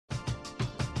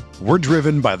We're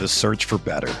driven by the search for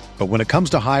better. But when it comes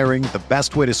to hiring, the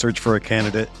best way to search for a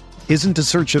candidate isn't to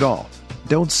search at all.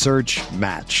 Don't search,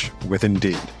 match with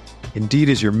Indeed. Indeed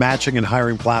is your matching and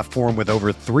hiring platform with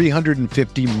over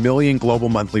 350 million global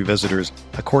monthly visitors,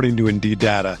 according to Indeed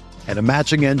data, and a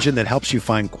matching engine that helps you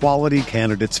find quality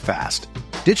candidates fast.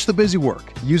 Ditch the busy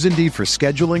work. Use Indeed for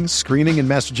scheduling, screening, and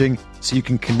messaging so you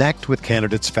can connect with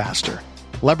candidates faster.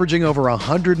 Leveraging over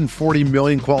 140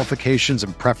 million qualifications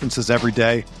and preferences every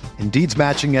day, Indeed's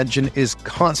matching engine is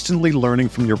constantly learning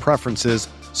from your preferences,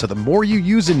 so the more you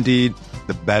use Indeed,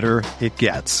 the better it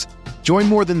gets. Join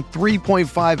more than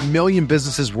 3.5 million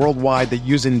businesses worldwide that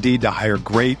use Indeed to hire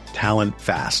great talent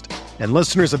fast. And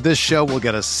listeners of this show will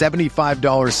get a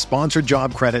 $75 sponsored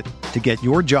job credit to get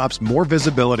your jobs more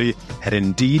visibility at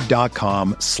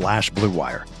Indeed.com/Blue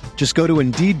Wire. Just go to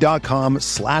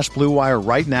Indeed.com/Blue Wire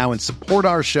right now and support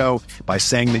our show by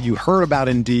saying that you heard about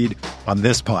Indeed on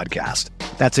this podcast.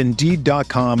 That's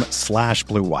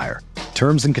Indeed.com/Blue Wire.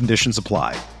 Terms and conditions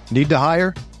apply. Need to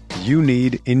hire? You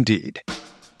need Indeed.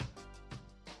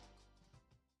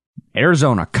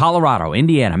 Arizona, Colorado,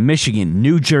 Indiana, Michigan,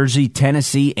 New Jersey,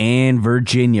 Tennessee, and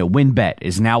Virginia. WynnBET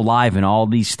is now live in all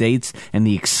these states, and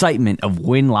the excitement of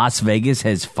Wynn Las Vegas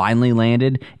has finally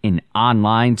landed in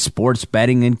online sports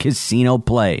betting and casino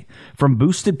play. From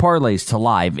boosted parlays to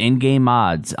live in-game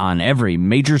odds on every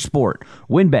major sport,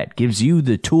 WynnBET gives you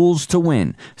the tools to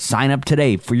win. Sign up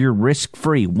today for your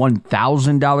risk-free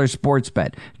 $1,000 sports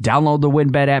bet. Download the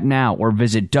WynnBET app now or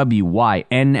visit WYNNBet.com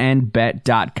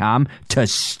to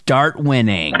start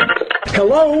winning.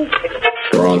 Hello?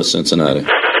 We're on to Cincinnati.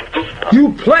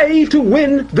 You play to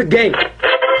win the game.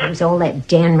 It was all that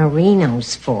Dan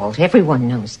Marino's fault. Everyone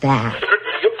knows that.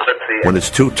 When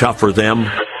it's too tough for them,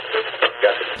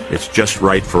 it's just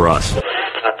right for us.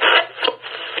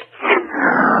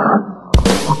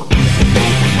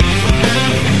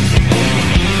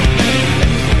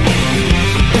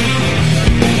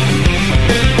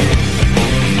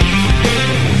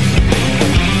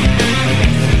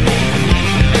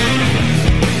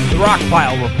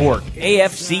 Rockpile Report,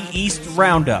 AFC East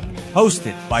Roundup,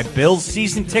 hosted by Bills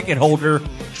season ticket holder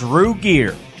Drew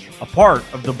Gear, a part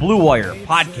of the Blue Wire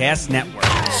Podcast Network.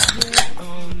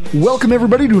 Welcome,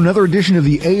 everybody, to another edition of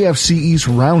the AFC East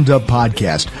Roundup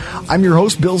podcast. I'm your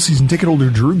host, Bills season ticket holder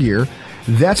Drew Gear.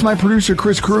 That's my producer,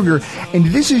 Chris Kruger, and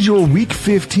this is your Week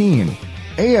 15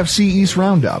 AFC East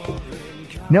Roundup.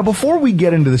 Now, before we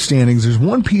get into the standings, there's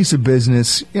one piece of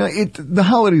business. The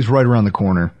holiday's right around the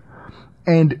corner,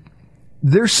 and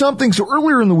there's something. So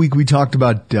earlier in the week, we talked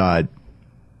about how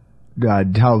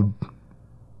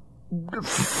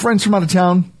friends from out of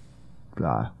town,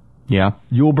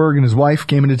 Yulberg and his wife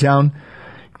came into town.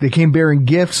 They came bearing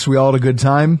gifts. We all had a good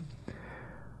time.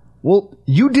 Well,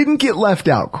 you didn't get left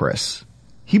out, Chris.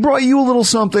 He brought you a little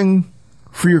something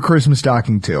for your Christmas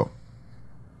stocking, too.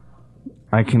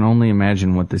 I can only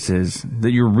imagine what this is. That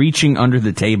you're reaching under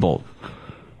the table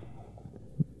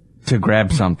to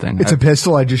grab something. It's a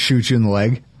pistol. I just shoot you in the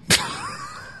leg.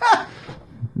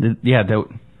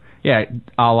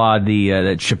 A la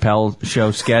that Chappelle Show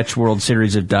sketch, World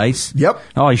Series of Dice. Yep.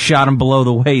 Oh, he shot him below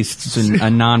the waist. It's a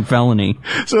non-felony.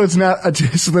 So that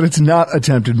it's not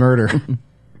attempted murder.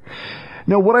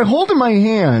 Now, what I hold in my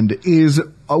hand is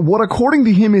what, according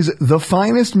to him, is the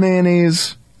finest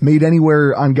mayonnaise made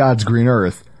anywhere on God's green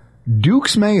earth,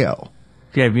 Duke's Mayo.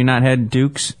 Yeah, have you not had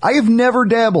Duke's? I have never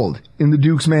dabbled in the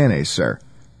Duke's mayonnaise, sir.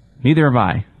 Neither have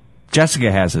I.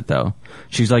 Jessica has it, though.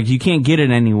 She's like, you can't get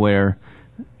it anywhere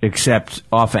except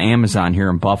off of Amazon here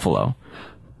in Buffalo.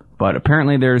 But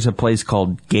apparently there's a place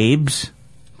called Gabe's.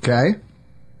 Okay.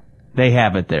 They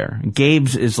have it there.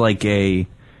 Gabe's is like a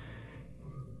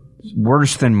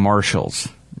worse than Marshall's,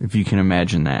 if you can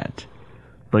imagine that.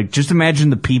 Like, just imagine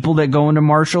the people that go into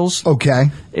Marshall's.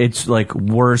 Okay. It's, like,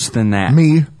 worse than that.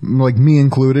 Me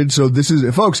included. So this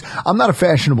is, folks, I'm not a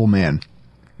fashionable man.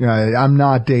 I'm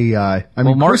not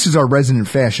Chris is our resident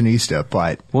fashionista,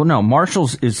 but. Well, no,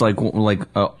 Marshall's is like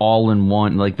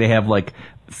all-in-one. Like, they have, like,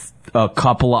 a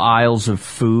couple of aisles of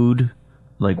food,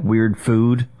 like, weird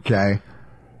food. Okay.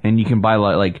 And you can buy,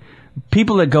 like,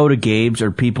 people that go to Gabe's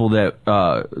are people that,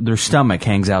 their stomach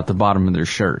hangs out the bottom of their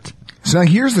shirt. So now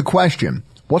here's the question.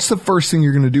 What's the first thing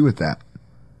you're going to do with that?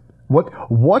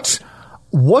 What's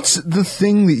the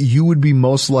thing that you would be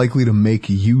most likely to make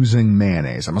using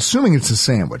mayonnaise? I'm assuming it's a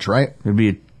sandwich, right? It'd be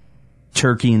a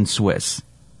turkey and Swiss.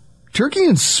 Turkey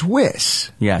and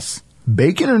Swiss? Yes.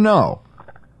 Bacon or no?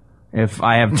 If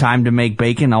I have time to make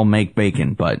bacon, I'll make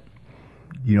bacon, but.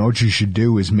 You know what you should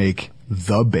do is make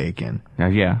the bacon.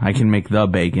 Yeah, I can make the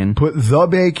bacon. Put the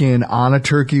bacon on a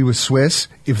turkey with Swiss.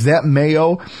 If that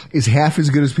mayo is half as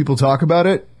good as people talk about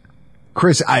it,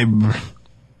 Chris,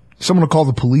 someone will call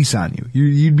the police on you.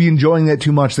 You'd be enjoying that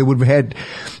too much. They would have had,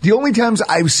 the only times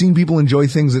I've seen people enjoy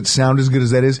things that sound as good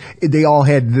as that is, they all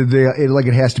had, like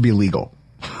it has to be illegal.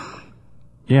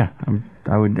 Yeah,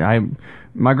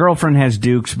 my girlfriend has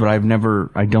Dukes, but I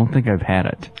don't think I've had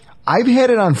it. I've had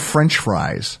it on French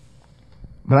fries,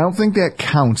 but I don't think that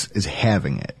counts as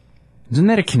having it. Isn't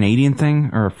that a Canadian thing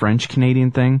or a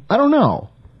French-Canadian thing? I don't know.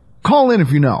 Call in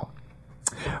if you know.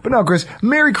 But no, Chris,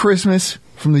 Merry Christmas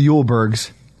from the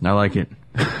Yulebergs. I like it.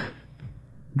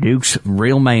 Duke's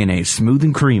Real Mayonnaise, smooth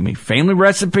and creamy. Family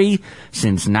recipe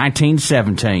since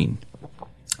 1917.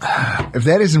 If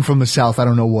that isn't from the South, I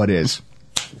don't know what is.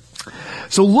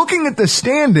 So looking at the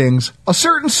standings, a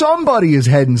certain somebody is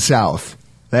heading south.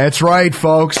 That's right,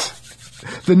 folks.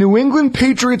 The New England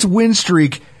Patriots win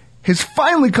streak has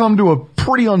finally come to a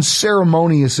pretty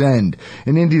unceremonious end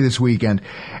in Indy this weekend.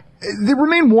 They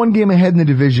remain one game ahead in the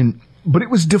division, but it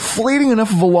was deflating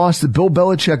enough of a loss that Bill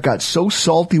Belichick got so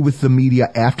salty with the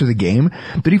media after the game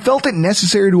that he felt it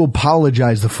necessary to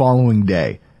apologize the following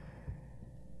day.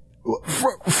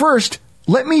 First,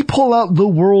 let me pull out the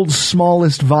world's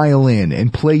smallest violin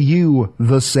and play you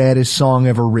the saddest song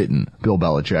ever written, Bill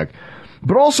Belichick.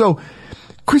 But also,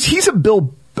 Chris, he's a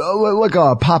like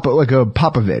a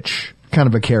Popovich kind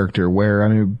of a character where,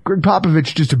 Greg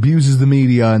Popovich just abuses the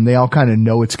media and they all kind of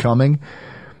know it's coming.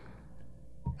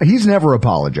 He's never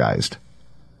apologized.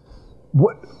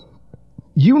 What?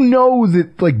 You know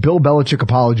that, like, Bill Belichick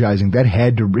apologizing,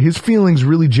 his feelings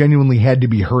really genuinely had to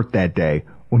be hurt that day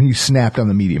when he snapped on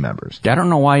the media members. I don't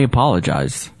know why he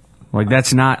apologized. Like,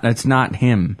 that's not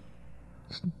him.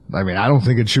 I don't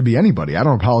think it should be anybody. I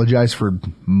don't apologize for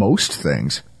most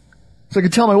things. It's like I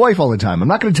tell my wife all the time, I'm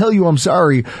not going to tell you I'm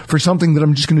sorry for something that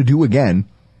I'm just going to do again.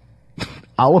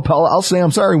 I'll say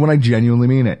I'm sorry when I genuinely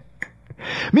mean it.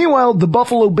 Meanwhile, the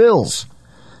Buffalo Bills,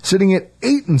 sitting at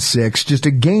 8-6, just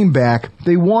a game back,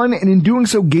 they won, and in doing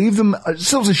so gave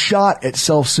themselves a shot at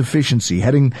self-sufficiency,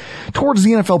 heading towards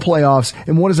the NFL playoffs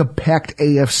in what is a packed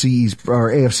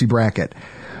AFC bracket.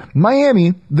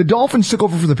 Miami, the Dolphins took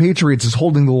over for the Patriots as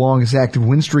holding the longest active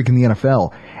win streak in the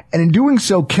NFL, and in doing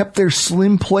so kept their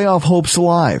slim playoff hopes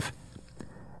alive.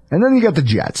 And then you got the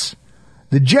Jets.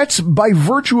 The Jets, by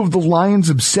virtue of the Lions'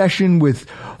 obsession with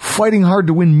fighting hard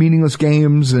to win meaningless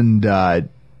games and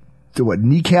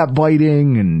kneecap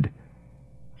biting, and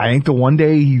I think the one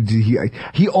day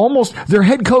he almost, their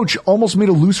head coach almost made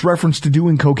a loose reference to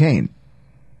doing cocaine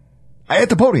at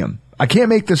the podium. I can't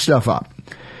make this stuff up.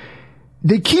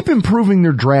 They keep improving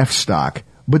their draft stock,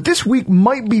 but this week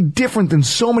might be different than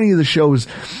so many of the shows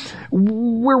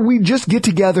where we just get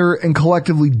together and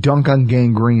collectively dunk on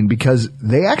Gang Green, because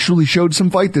they actually showed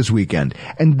some fight this weekend,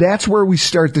 and that's where we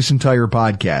start this entire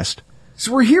podcast.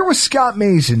 So we're here with Scott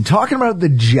Mason talking about the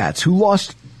Jets, who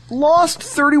lost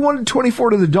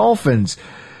 31-24 to the Dolphins.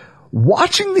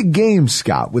 Watching the game,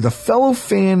 Scott, with a fellow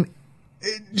fan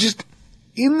just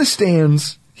in the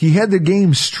stands, he had the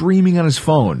game streaming on his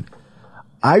phone.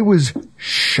 I was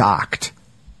shocked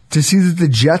to see that the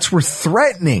Jets were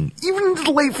threatening, even into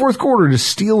the late fourth quarter, to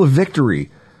steal a victory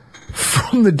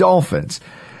from the Dolphins.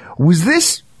 Was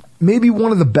this maybe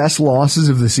one of the best losses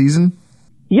of the season?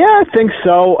 Yeah, I think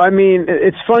so.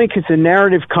 It's funny because the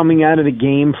narrative coming out of the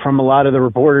game from a lot of the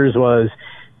reporters was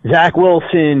Zach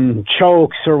Wilson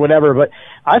chokes or whatever, but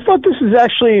I thought this was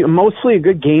actually mostly a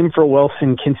good game for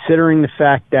Wilson, considering the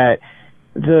fact that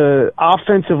the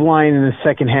offensive line in the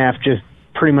second half just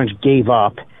pretty much gave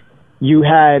up. You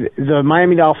had the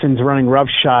Miami Dolphins running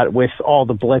roughshod with all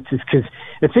the blitzes, because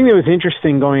the thing that was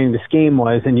interesting going into this game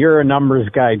was, and you're a numbers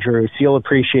guy, Drew, so you'll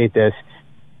appreciate this,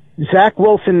 Zach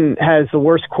Wilson has the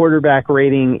worst quarterback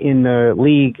rating in the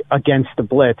league against the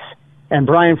blitz, and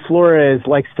Brian Flores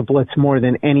likes to blitz more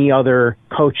than any other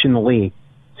coach in the league.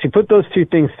 So you put those two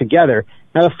things together.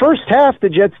 Now, the first half, the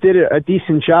Jets did a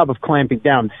decent job of clamping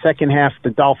down. The second half, the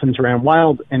Dolphins ran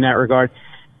wild in that regard.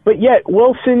 But yet,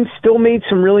 Wilson still made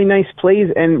some really nice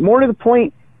plays, and more to the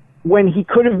point, when he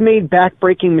could have made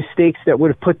back-breaking mistakes that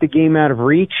would have put the game out of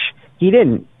reach, he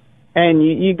didn't. And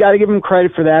you got to give him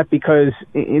credit for that, because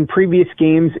in previous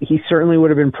games, he certainly would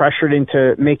have been pressured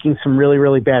into making some really,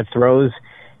 really bad throws.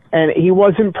 And he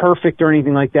wasn't perfect or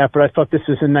anything like that, but I thought this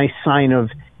was a nice sign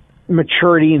of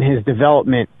maturity in his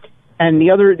development. And the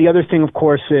other thing, of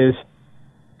course, is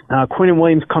Quinnen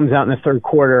Williams comes out in the third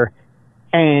quarter,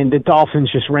 and the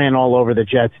Dolphins just ran all over the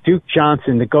Jets. Duke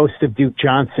Johnson, the ghost of Duke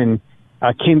Johnson,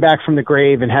 came back from the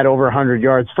grave and had over 100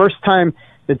 yards. First time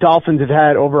the Dolphins have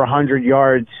had over 100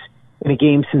 yards in a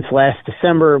game since last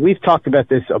December. We've talked about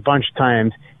this a bunch of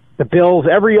times. The Bills,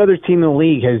 every other team in the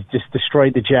league has just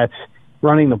destroyed the Jets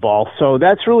running the ball. So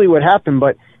that's really what happened.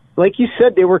 But like you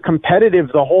said, they were competitive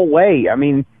the whole way. I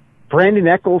mean, Brandon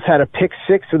Echols had a pick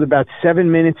six with about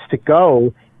 7 minutes to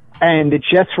go, and the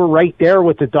Jets were right there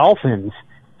with the Dolphins.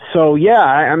 So, yeah,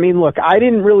 I mean, look, I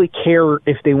didn't really care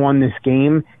if they won this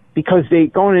game because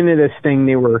going into this thing,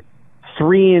 they were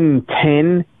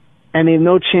 3-10, and they had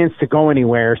no chance to go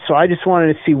anywhere. So I just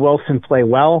wanted to see Wilson play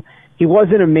well. He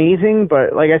wasn't amazing,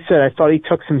 but like I said, I thought he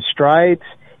took some strides.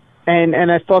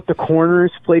 And I thought the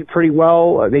corners played pretty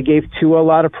well. They gave Tua a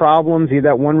lot of problems. He had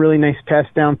that one really nice pass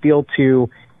downfield to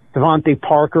Devontae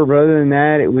Parker, but other than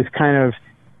that, it was kind of,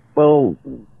 well,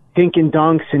 dink and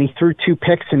dunks, and he threw 2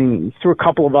 picks, and he threw a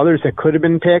couple of others that could have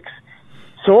been picks.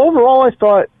 So overall, I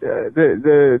thought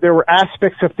there were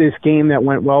aspects of this game that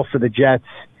went well for the Jets.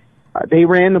 They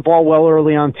ran the ball well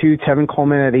early on, too. Tevin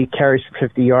Coleman had 8 carries for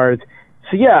 50 yards.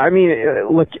 So, yeah, I mean,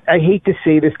 look, I hate to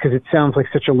say this because it sounds like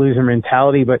such a loser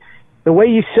mentality, but the way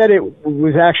you said it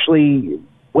was actually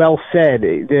well said.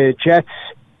 The Jets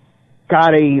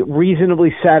got a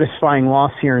reasonably satisfying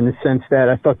loss here in the sense that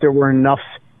I thought there were enough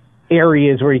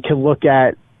areas where you could look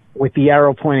at with the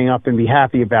arrow pointing up and be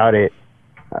happy about it.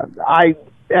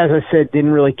 As I said,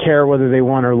 didn't really care whether they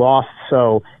won or lost,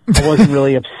 so I wasn't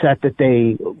really upset that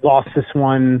they lost this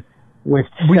one with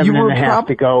 7.5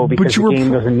 to go because the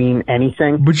game doesn't mean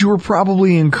anything. But you were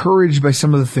probably encouraged by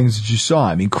some of the things that you saw.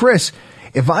 I mean, Chris,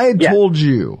 if I had told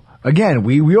you, again,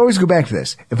 we always go back to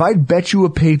this, if I'd bet you a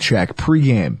paycheck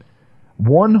pregame,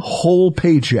 one whole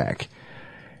paycheck,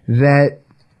 that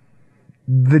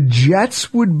the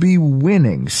Jets would be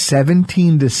winning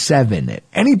 17-7 at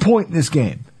any point in this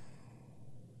game,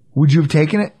 would you have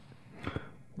taken it?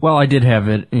 Well, I did have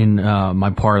it in my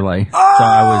parlay.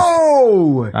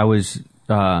 Oh! So I was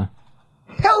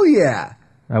hell yeah!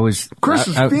 Chris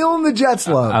was feeling the Jets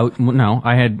love. No,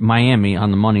 I had Miami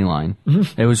on the money line.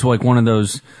 Mm-hmm. It was like one of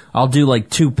those, I'll do like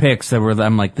 2 picks that were,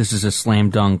 I'm like, this is a slam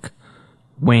dunk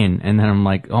win. And then I'm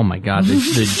like, oh my God,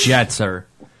 the Jets are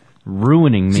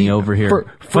ruining me over here.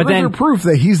 For proof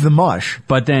that he's the mush.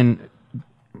 But then,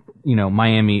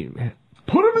 Miami...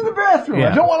 Put him in the bathroom.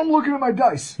 Yeah. I don't want him looking at my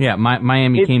dice. Yeah,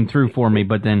 Miami came through for me,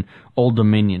 but then Old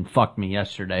Dominion fucked me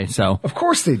yesterday. So of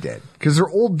course they did, because they're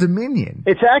Old Dominion.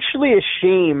 It's actually a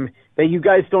shame that you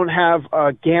guys don't have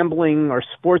a gambling or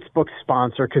sportsbook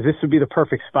sponsor, because this would be the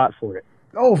perfect spot for it.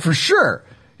 Oh, for sure.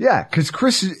 Yeah, because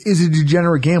Chris is a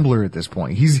degenerate gambler at this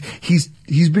point. He's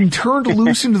been turned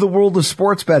loose into the world of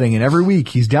sports betting, and every week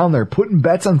he's down there putting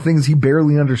bets on things he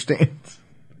barely understands.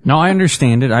 No, I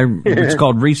understand it. It's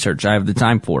called research. I have the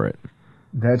time for it.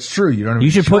 That's true. You don't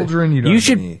have children.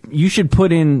 You should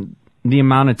put in the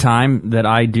amount of time that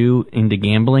I do into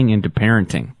gambling into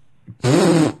parenting.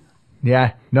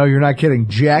 Yeah. No, you're not kidding.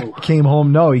 Jack came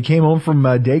home. No, he came home from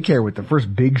daycare with the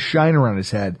first big shine around his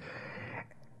head.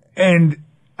 And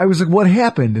I was like, what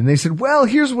happened? And they said, well,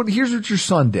 here's what your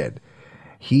son did.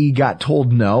 He got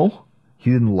told no. He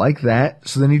didn't like that.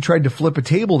 So then he tried to flip a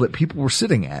table that people were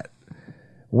sitting at.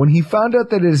 When he found out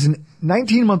that as a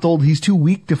 19-month-old, he's too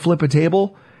weak to flip a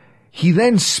table, he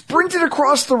then sprinted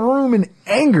across the room in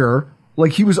anger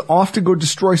like he was off to go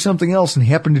destroy something else and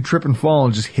happened to trip and fall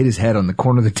and just hit his head on the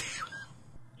corner of the table.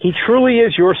 He truly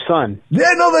is your son.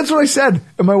 Yeah, no, that's what I said.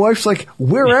 And my wife's like,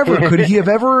 wherever could he have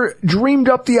ever dreamed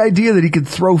up the idea that he could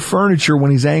throw furniture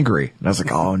when he's angry? And I was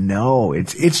like, oh no,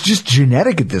 it's just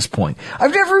genetic at this point.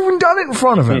 I've never even done it in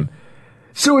front of him.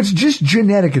 So it's just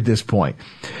genetic at this point.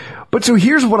 But so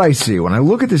here's what I see. When I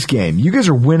look at this game, you guys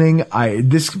are winning.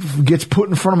 This gets put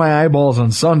in front of my eyeballs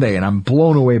on Sunday, and I'm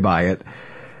blown away by it.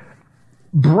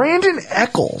 Brandon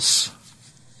Echols.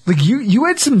 Like, you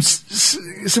had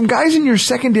some guys in your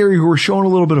secondary who were showing a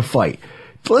little bit of fight.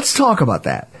 Let's talk about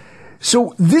that.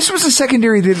 So this was a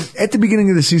secondary that at the beginning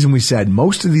of the season we said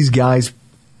most of these guys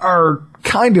are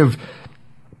kind of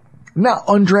not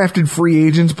undrafted free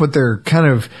agents, but they're kind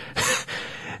of...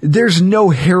 There's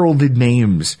no heralded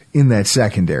names in that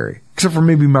secondary, except for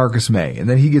maybe Marcus May. And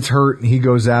then he gets hurt and he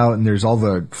goes out and there's all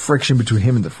the friction between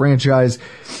him and the franchise.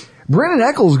 Brandon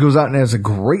Echols goes out and has a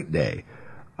great day.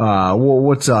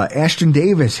 Ashton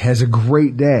Davis has a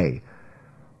great day.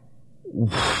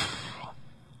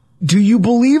 Do you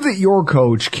believe that your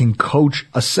coach can coach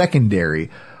a secondary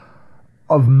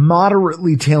of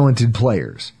moderately talented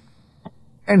players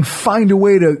and find a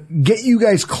way to get you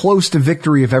guys close to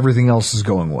victory if everything else is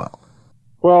going well?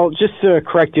 Well, just to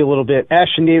correct you a little bit,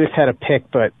 Ashton Davis had a pick,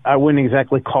 but I wouldn't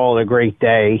exactly call it a great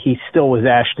day. He still was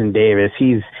Ashton Davis.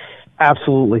 He's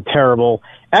absolutely terrible.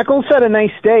 Echols had a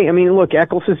nice day. I mean, look,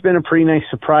 Echols has been a pretty nice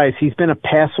surprise. He's been a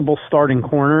passable starting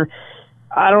corner.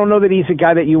 I don't know that he's a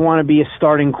guy that you want to be a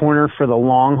starting corner for the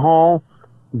long haul,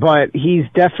 but he's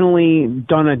definitely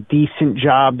done a decent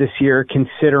job this year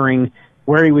considering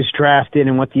where he was drafted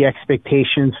and what the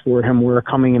expectations for him were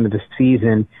coming into the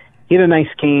season. He had a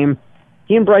nice game.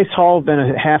 He and Bryce Hall have been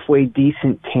a halfway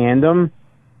decent tandem.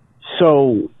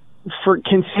 So for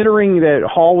considering that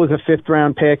Hall was a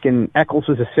 5th-round pick and Eccles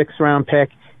was a 6th-round pick,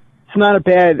 it's not a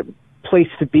bad place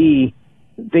to be.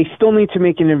 They still need to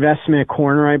make an investment at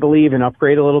corner, I believe, and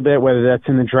upgrade a little bit, whether that's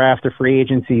in the draft or free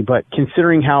agency. But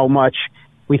considering how much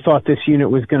we thought this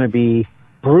unit was going to be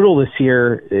brutal this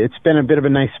year, it's been a bit of a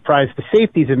nice surprise. The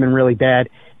safeties have been really bad.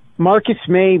 Marcus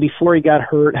May, before he got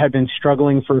hurt, had been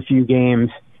struggling for a few games.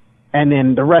 And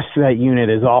then the rest of that unit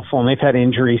is awful, and they've had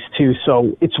injuries too.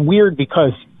 So it's weird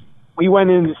because we went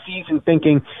into the season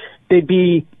thinking they'd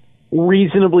be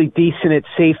reasonably decent at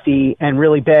safety and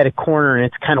really bad at corner, and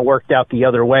it's kind of worked out the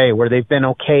other way, where they've been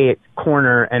okay at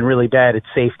corner and really bad at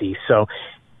safety. So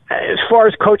as far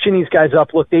as coaching these guys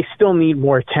up, look, they still need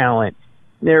more talent.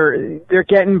 They're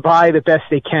getting by the best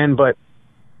they can, but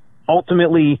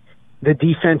ultimately the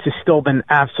defense has still been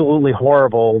absolutely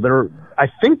horrible. They're, I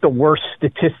think, the worst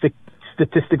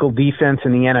statistical defense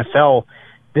in the NFL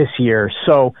this year.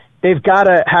 So they've got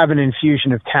to have an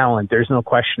infusion of talent. There's no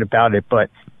question about it. But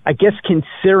I guess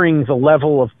considering the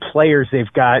level of players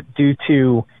they've got due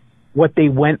to what they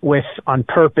went with on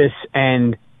purpose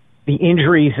and the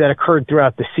injuries that occurred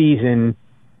throughout the season,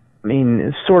 I mean,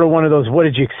 it's sort of one of those what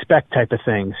did you expect type of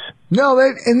things. No,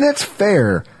 that's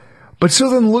fair. But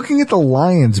so then looking at the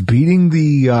Lions beating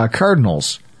the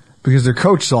Cardinals because their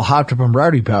coach is all hopped up on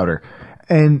rowdy powder,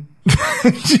 and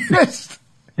just,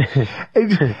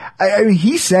 I mean,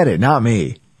 he said it, not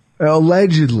me.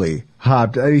 Allegedly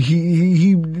hopped. They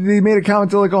made a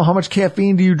comment to like, oh, how much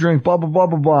caffeine do you drink? Blah, blah, blah,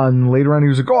 blah, blah. And later on he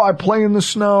was like, oh, I play in the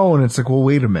snow. And it's like, well,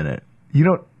 wait a minute. You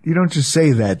don't just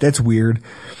say that. That's weird.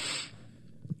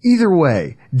 Either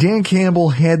way, Dan Campbell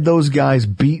had those guys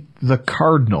beat the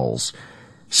Cardinals.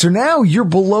 So now you're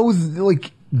below,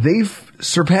 like, they've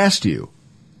surpassed you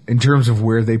in terms of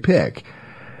where they pick.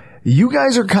 You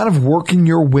guys are kind of working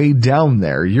your way down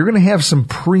there. You're going to have some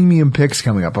premium picks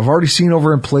coming up. I've already seen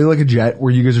over in Play Like a Jet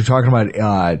where you guys are talking about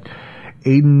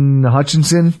Aiden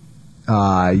Hutchinson.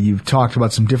 You've talked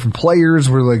about some different players.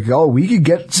 We're like, oh, we could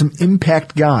get some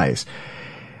impact guys.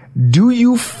 Do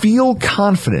you feel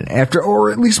confident after,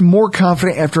 or at least more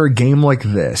confident after a game like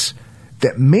this,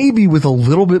 that maybe with a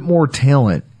little bit more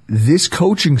talent, this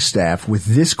coaching staff with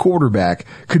this quarterback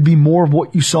could be more of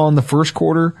what you saw in the first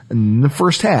quarter and the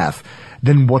first half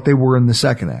than what they were in the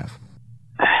second half?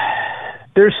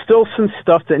 There's still some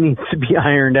stuff that needs to be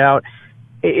ironed out.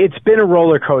 It's been a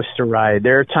roller coaster ride.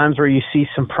 There are times where you see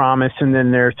some promise, and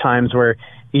then there are times where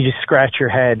you just scratch your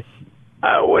head.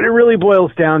 What it really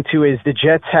boils down to is the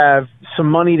Jets have some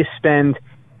money to spend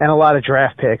and a lot of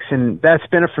draft picks, and that's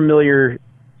been a familiar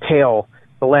tale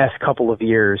the last couple of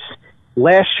years.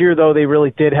 Last year, though, they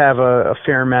really did have a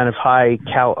fair amount of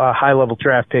high-level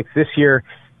draft picks. This year,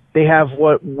 they have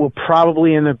what will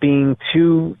probably end up being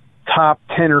 2 top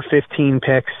 10 or 15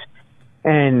 picks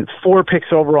and 4 picks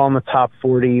overall in the top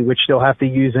 40, which they'll have to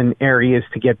use in areas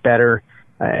to get better.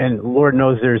 And Lord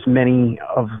knows there's many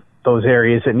of those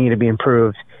areas that need to be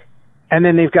improved. And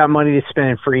then they've got money to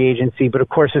spend in free agency. But, of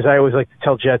course, as I always like to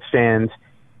tell Jets fans,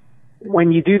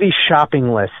 when you do these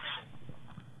shopping lists,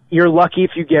 you're lucky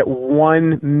if you get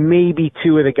 1, maybe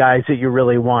 2 of the guys that you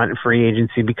really want in free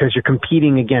agency because you're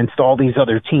competing against all these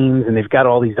other teams and they've got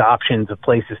all these options of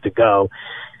places to go.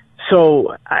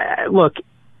 So, look,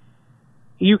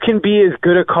 you can be as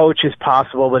good a coach as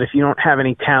possible, but if you don't have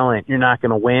any talent, you're not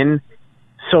going to win.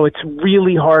 So it's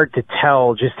really hard to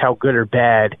tell just how good or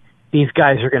bad these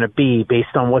guys are going to be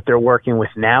based on what they're working with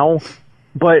now.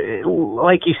 But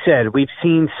like you said, we've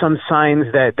seen some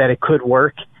signs that it could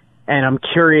work. And I'm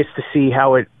curious to see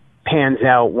how it pans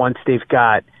out once they've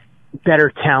got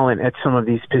better talent at some of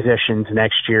these positions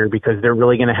next year, because they're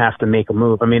really going to have to make a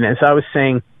move. I mean, as I was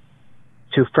saying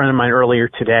to a friend of mine earlier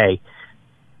today,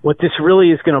 what this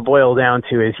really is going to boil down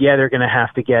to is, they're going to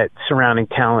have to get surrounding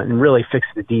talent and really fix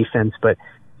the defense, but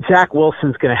Zach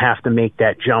Wilson's going to have to make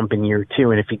that jump in year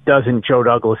 2. And if he doesn't, Joe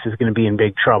Douglas is going to be in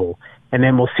big trouble. And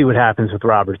then we'll see what happens with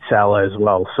Robert Saleh as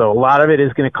well. So a lot of it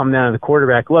is going to come down to the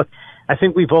quarterback. Look, I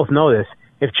think we both know this.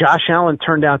 If Josh Allen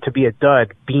turned out to be a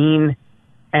dud, Bean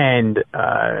and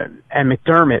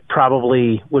McDermott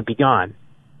probably would be gone.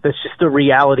 That's just the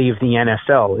reality of the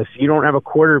NFL. If you don't have a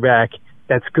quarterback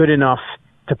that's good enough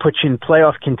to put you in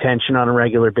playoff contention on a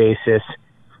regular basis,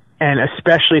 and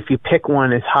especially if you pick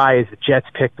one as high as the Jets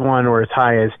picked one or as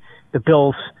high as the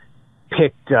Bills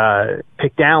picked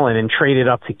Allen and traded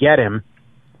up to get him,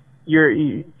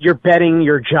 you're betting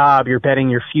your job, you're betting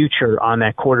your future on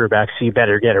that quarterback, so you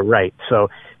better get it right. So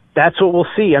that's what we'll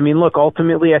see. I mean, look,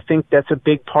 ultimately, I think that's a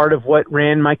big part of what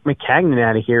ran Mike Maccagnan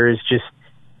out of here is just,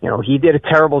 he did a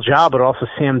terrible job, but also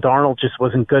Sam Darnold just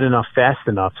wasn't good enough, fast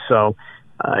enough. So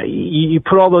you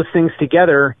put all those things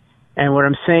together, and what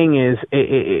I'm saying is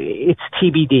it's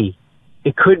TBD.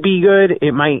 It could be good.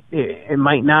 It might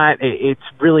not. It's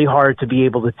really hard to be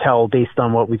able to tell based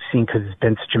on what we've seen because it's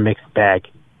been such a mixed bag.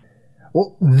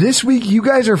 Well, this week you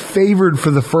guys are favored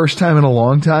for the first time in a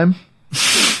long time.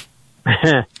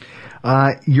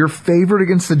 You're favored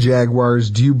against the Jaguars.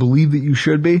 Do you believe that you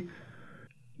should be?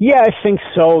 Yeah, I think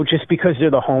so, just because they're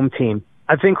the home team.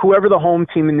 I think whoever the home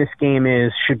team in this game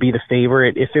is should be the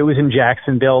favorite. If it was in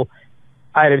Jacksonville,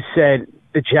 I'd have said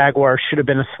the Jaguars should have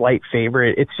been a slight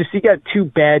favorite. It's just you got two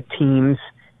bad teams,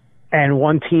 and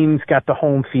one team's got the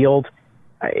home field.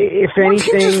 If anything, one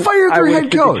team just fired their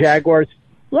head coach. The Jaguars.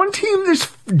 One team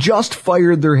just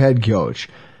fired their head coach.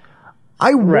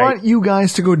 I want you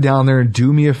guys to go down there and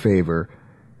do me a favor.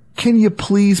 Can you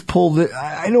please pull the?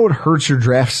 I know it hurts your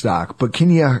draft stock, but can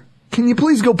you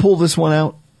please go pull this one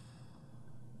out?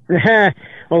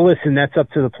 Well, listen, that's up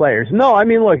to the players. No, I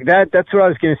mean, look, that's what I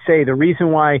was going to say. The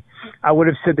reason why I would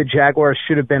have said the Jaguars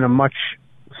should have been a much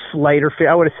slighter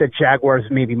I would have said Jaguars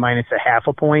maybe minus a half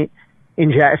a point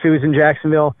if it was in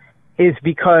Jacksonville, is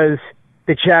because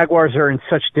the Jaguars are in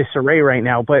such disarray right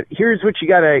now. But here's what you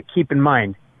got to keep in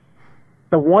mind.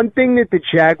 The one thing that the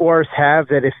Jaguars have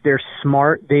that if they're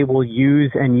smart, they will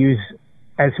use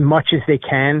as much as they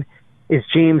can is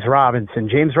James Robinson.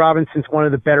 James Robinson's one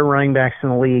of the better running backs in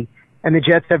the league, and the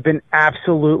Jets have been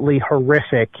absolutely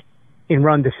horrific in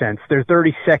run defense. They're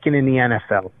 32nd in the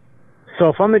NFL. So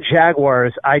if I'm the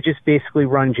Jaguars, I just basically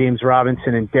run James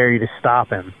Robinson and dare you to stop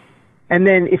him. And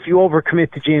then if you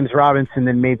overcommit to James Robinson,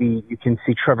 then maybe you can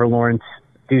see Trevor Lawrence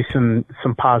do some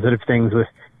positive things with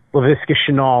Laviska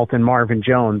Shenault and Marvin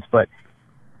Jones. But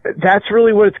that's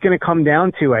really what it's going to come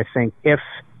down to, I think. If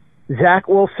Zach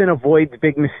Wilson avoids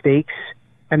big mistakes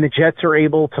and the Jets are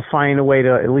able to find a way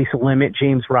to at least limit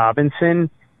James Robinson,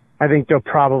 I think they'll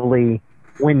probably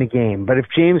win the game. But if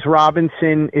James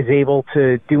Robinson is able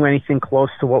to do anything close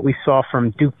to what we saw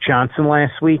from Duke Johnson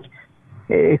last week,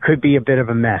 it could be a bit of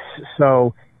a mess.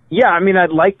 So, yeah, I mean,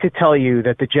 I'd like to tell you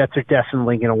that the Jets are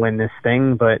definitely going to win this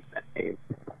thing, but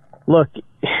look,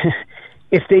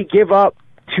 if they give up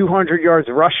 200 yards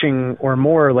rushing or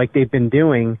more like they've been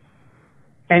doing,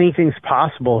 anything's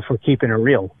possible if we're keeping it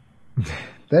real.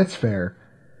 That's fair.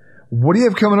 What do you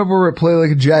have coming up over at Play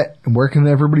Like a Jet, and where can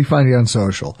everybody find you on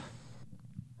social?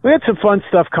 We had some fun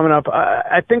stuff coming up.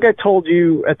 I think I told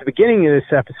you at the beginning of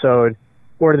this episode,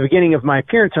 or at the beginning of my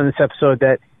appearance on this episode,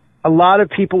 that a lot of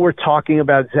people were talking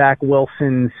about Zach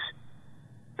Wilson's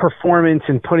performance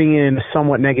and putting it in a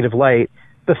somewhat negative light.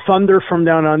 The Thunder from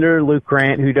Down Under, Luke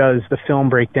Grant, who does the film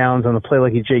breakdowns on the Play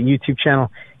Like a Jet YouTube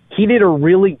channel, he did a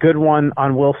really good one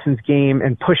on Wilson's game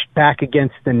and pushed back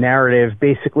against the narrative,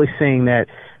 basically saying that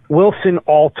Wilson,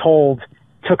 all told,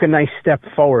 took a nice step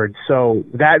forward. So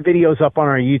that video's up on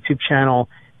our YouTube channel.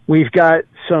 We've got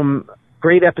some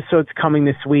great episodes coming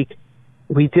this week.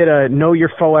 We did a Know Your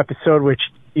Foe episode, which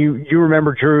you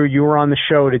remember, Drew, you were on the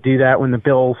show to do that when the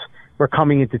Bills were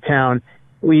coming into town.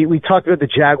 We talked about the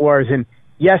Jaguars, and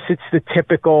yes, it's the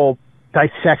typical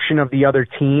dissection of the other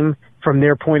team from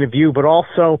their point of view, but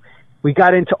also we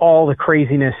got into all the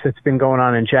craziness that's been going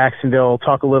on in Jacksonville,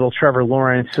 talk a little Trevor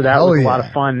Lawrence, so that was a lot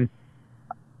of fun.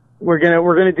 We're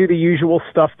gonna do the usual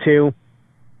stuff too.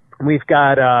 We've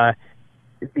got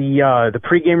the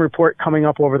pregame report coming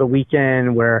up over the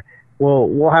weekend where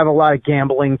we'll have a lot of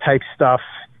gambling type stuff,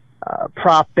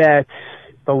 prop bets,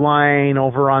 the line,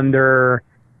 over under,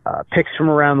 picks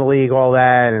from around the league, all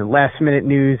that, and last minute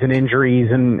news and injuries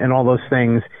and all those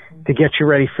things to get you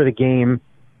ready for the game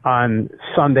on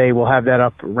Sunday. We'll have that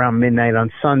up around midnight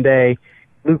on Sunday.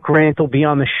 Luke Grant will be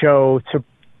on the show to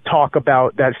talk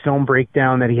about that film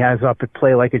breakdown that he has up at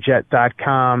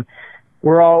playlikeajet.com.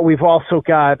 We've also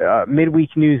got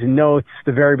midweek news and notes,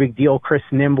 the very big deal, Chris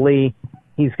Nimbley.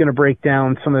 He's going to break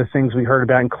down some of the things we heard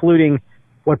about, including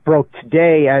what broke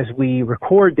today as we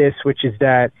record this, which is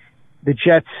that the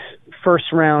Jets'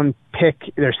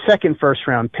 their second first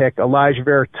round pick, Elijah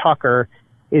Vera Tucker,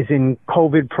 is in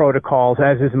COVID protocols,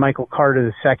 as is Michael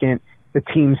Carter II, the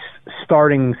team's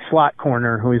starting slot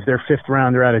corner, who is their fifth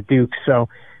rounder out of Duke. So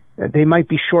they might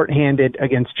be shorthanded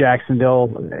against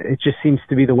Jacksonville. It just seems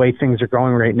to be the way things are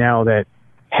going right now, that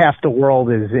half the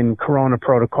world is in Corona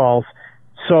protocols.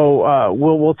 So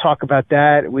we'll talk about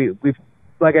that. We've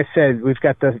like I said, we've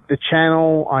got the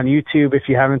channel on YouTube. If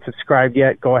you haven't subscribed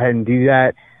yet, go ahead and do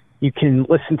that. You can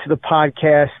listen to the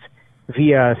podcast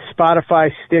via Spotify,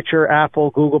 Stitcher,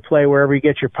 Apple, Google Play, wherever you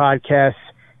get your podcasts.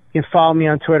 You can follow me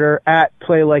on Twitter at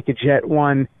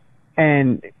PlayLikeAJet1.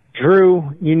 And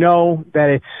Drew, you know that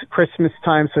it's Christmas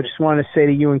time, so I just want to say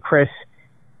to you and Chris,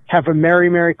 have a Merry,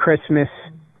 Merry Christmas.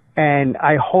 And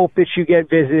I hope that you get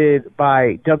visited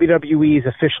by WWE's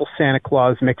official Santa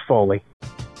Claus, Mick Foley.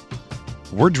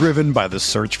 We're driven by the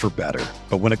search for better.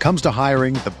 But when it comes to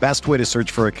hiring, the best way to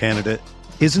search for a candidate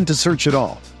isn't to search at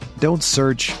all. Don't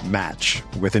search, match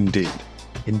with Indeed.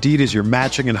 Indeed is your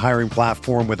matching and hiring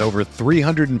platform with over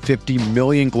 350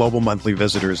 million global monthly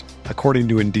visitors, according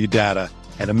to Indeed data,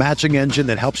 and a matching engine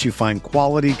that helps you find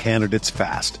quality candidates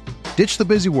fast. Ditch the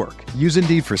busy work. Use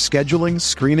Indeed for scheduling,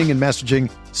 screening, and messaging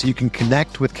so you can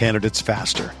connect with candidates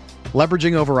faster.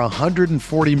 Leveraging over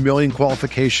 140 million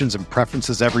qualifications and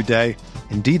preferences every day,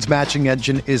 Indeed's matching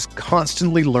engine is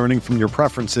constantly learning from your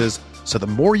preferences, so the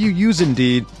more you use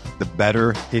Indeed, the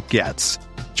better it gets.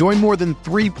 Join more than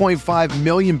 3.5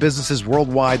 million businesses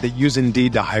worldwide that use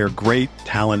Indeed to hire great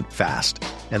talent fast.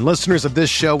 And listeners of this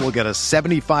show will get a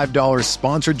 $75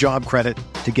 sponsored job credit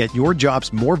to get your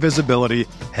jobs more visibility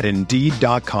at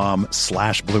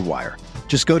Indeed.com/Blue Wire.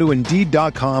 Just go to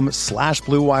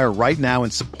Indeed.com/Blue Wire right now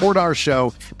and support our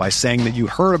show by saying that you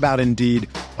heard about Indeed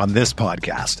on this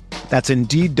podcast. That's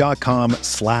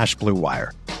Indeed.com/Blue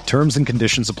Wire. Terms and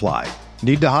conditions apply.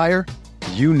 Need to hire?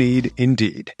 You need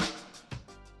Indeed.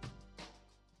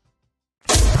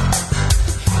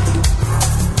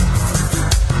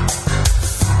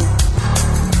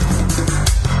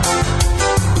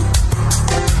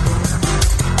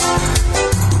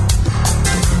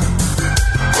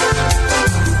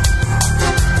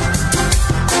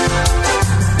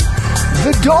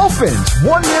 The Dolphins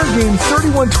won their game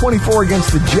 31-24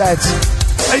 against the Jets.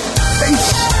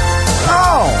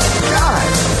 Oh, God.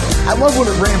 I love when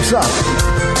it ramps up.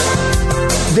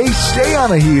 They stay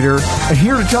on a heater, and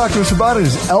here to talk to us about it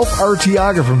is Elf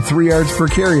Artiaga from 3 Yards Per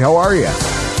Carry. How are you?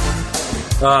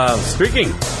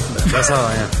 Speaking. That's how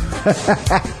I am.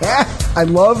 I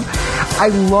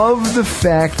love the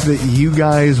fact that you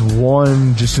guys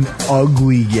won just an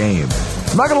ugly game.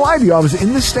 I'm not going to lie to you, I was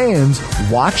in the stands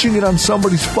watching it on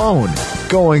somebody's phone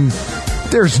going,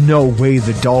 there's no way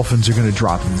the Dolphins are going to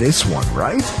drop this one,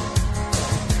 right?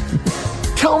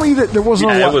 Tell me that there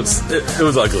wasn't a lot. It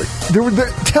was ugly.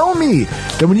 Tell me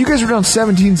that when you guys were down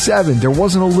 17-7, there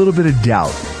wasn't a little bit of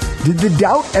doubt. Did the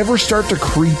doubt ever start to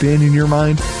creep in your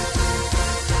mind?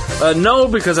 No,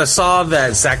 because I saw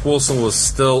that Zach Wilson was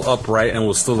still upright and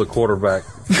was still the quarterback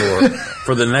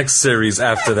for the next series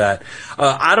after that.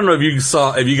 I don't know if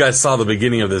you guys saw the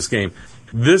beginning of this game.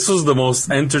 This was the most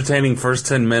entertaining first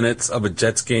 10 minutes of a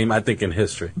Jets game, I think, in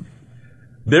history.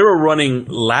 They were running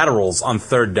laterals on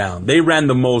third down. They ran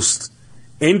the most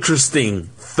interesting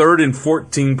 3rd and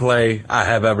 14 play I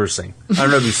have ever seen. I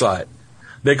don't know if you saw it.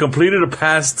 They completed a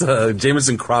pass to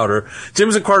Jamison Crowder.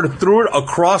 Jamison Crowder threw it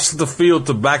across the field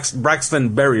to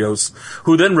Braxton Berrios,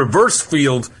 who then reversed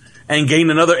field and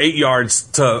gained another 8 yards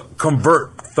to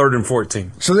convert 3rd and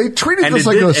 14. So they treated this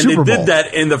like a Super Bowl.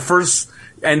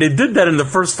 And they did that in the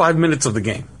first 5 minutes of the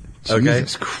game. Okay?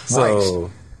 Jesus Christ.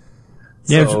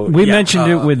 We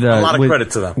mentioned it with a lot of credit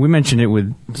to them. We mentioned it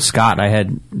with Scott. I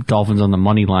had Dolphins on the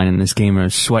money line in this game. I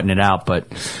was sweating it out, but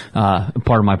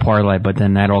part of my parlay. But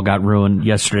then that all got ruined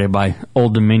yesterday by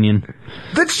Old Dominion.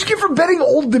 That's just for betting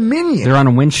Old Dominion. They're on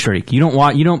a win streak. You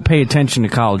don't pay attention to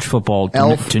college football to know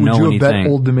anything. Would you have bet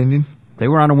Old Dominion? They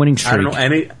were on a winning streak. I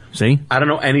don't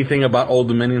know anything about Old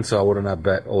Dominion, so I would not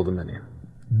bet Old Dominion.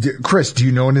 Chris, do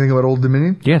you know anything about Old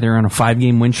Dominion? Yeah, they're on a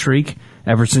 5-game win streak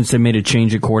ever since they made a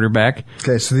change at quarterback.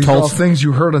 Okay, so these are all things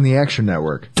you heard on the Action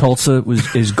Network. Tulsa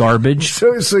is garbage.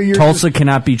 so Tulsa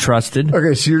cannot be trusted.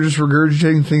 Okay, so you're just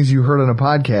regurgitating things you heard on a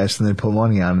podcast and then put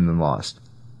money on and then lost.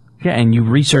 Yeah, and you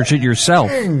research it yourself,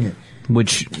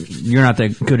 which you're not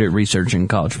that good at researching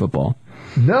college football.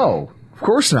 No, of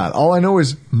course not. All I know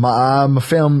is I'm a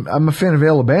fan of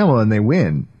Alabama and they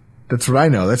win. That's what I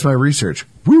know. That's my research.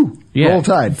 Woo! Yeah, Roll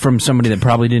Tide. From somebody that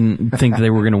probably didn't think they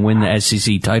were going to win the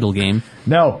SEC title game.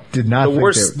 No, did not.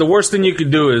 The worst thing you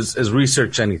could do is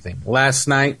research anything. Last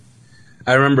night,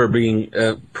 I remember being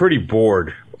pretty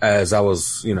bored as I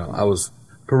was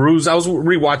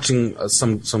rewatching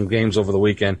some games over the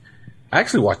weekend. I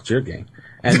actually watched your game.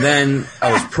 And then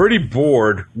I was pretty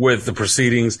bored with the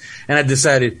proceedings, and I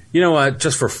decided, you know what,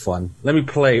 just for fun, let me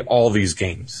play all these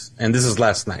games. And this is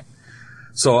last night.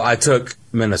 So I took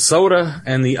Minnesota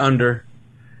and the under,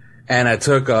 and I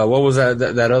took, what was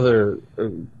that other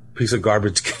piece of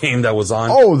garbage game that was on?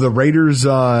 Oh, the Raiders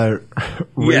yes,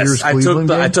 Cleveland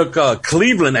game? I took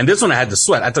Cleveland, and this one I had to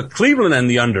sweat. I took Cleveland and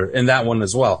the under in that one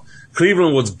as well.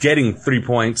 Cleveland was getting 3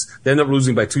 points. They ended up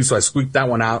losing by 2, so I squeaked that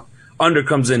one out. Under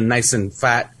comes in nice and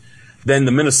fat. Then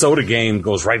the Minnesota game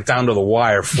goes right down to the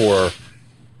wire for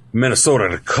Minnesota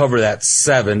to cover that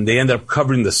 7. They ended up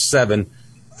covering the 7.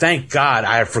 Thank God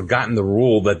I had forgotten the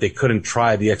rule that they couldn't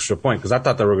try the extra point, because I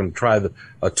thought they were going to try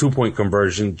a 2-point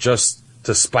conversion just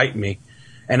to spite me.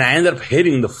 And I ended up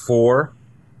hitting the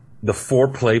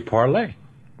 4-play parlay.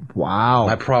 Wow.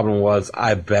 My problem was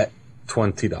I bet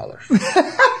 $20.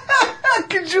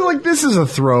 Could you, this is a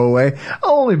throwaway.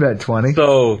 I'll only bet 20.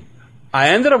 So I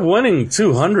ended up winning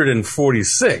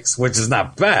 246, which is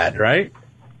not bad, right?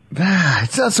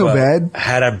 It's not so bad.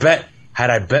 Had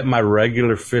I bet my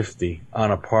regular 50 on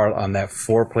that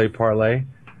 4-play parlay,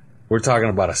 we're talking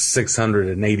about a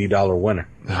 $680 winner.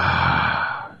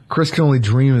 Chris can only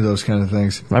dream of those kind of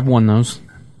things. I've won those.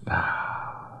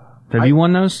 Have you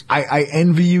won those? I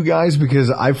envy you guys because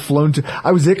I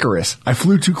was Icarus. I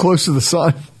flew too close to the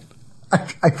sun.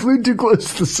 I flew too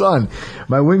close to the sun.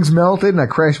 My wings melted and I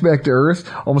crashed back to Earth.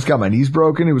 Almost got my knees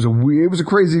broken. It was a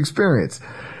crazy experience.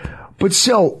 But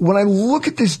so, when I look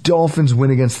at this Dolphins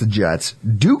win against the Jets,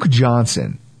 Duke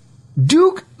Johnson,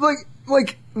 like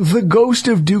the ghost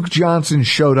of Duke Johnson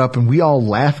showed up and we all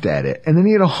laughed at it. And then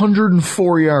he had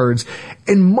 104 yards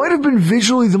and might have been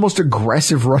visually the most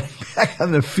aggressive running back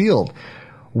on the field.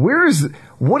 What does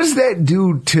that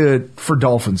do for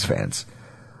Dolphins fans?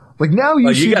 Now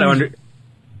you got to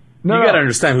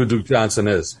understand who Duke Johnson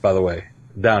is, by the way,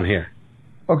 down here.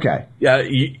 Okay. Yeah,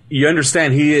 you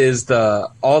understand he is the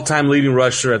all-time leading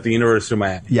rusher at the University of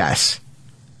Miami. Yes.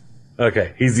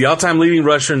 Okay, he's the all-time leading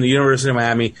rusher in the University of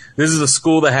Miami. This is a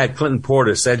school that had Clinton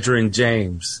Portis, Edgerrin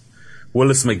James,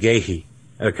 Willis McGahee,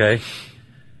 okay,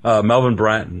 Melvin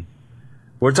Bratton.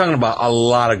 We're talking about a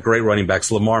lot of great running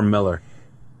backs, Lamar Miller,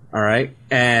 all right?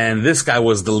 And this guy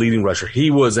was the leading rusher.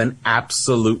 He was an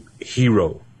absolute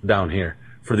hero down here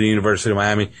for the University of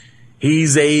Miami.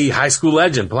 He's a high school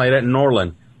legend, played at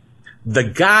Norland. The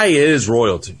guy is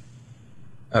royalty,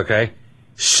 okay?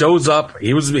 Shows up.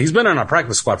 He's been on our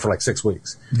practice squad for 6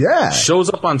 weeks. Yeah. Shows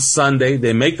up on Sunday.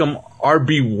 They make him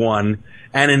RB1.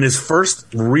 And in his first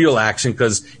real action,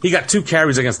 because he got 2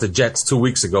 carries against the Jets 2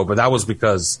 weeks ago, but that was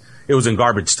because it was in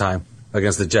garbage time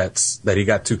against the Jets that he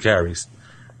got 2 carries.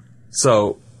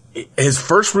 So his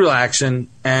first real action,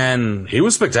 and he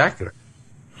was spectacular.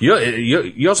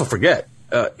 You also forget,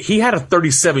 he had a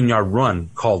 37-yard run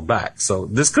called back. So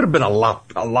this could have been a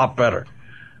lot better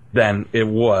than it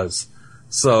was.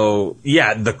 So,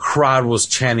 yeah, the crowd was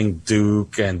chanting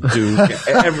Duke and Duke.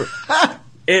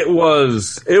 It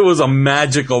was a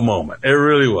magical moment. It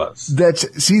really was.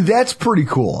 That's pretty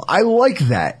cool. I like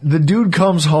that. The dude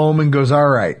comes home and goes, all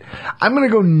right, I'm going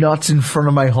to go nuts in front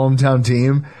of my hometown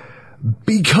team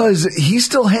because he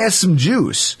still has some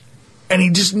juice. And he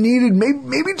just needed,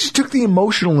 maybe just took the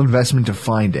emotional investment to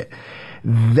find it.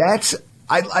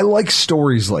 I like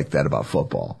stories like that about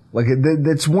football.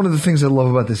 That's one of the things I love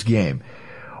about this game.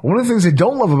 One of the things I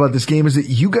don't love about this game is that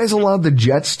you guys allowed the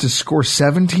Jets to score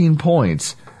 17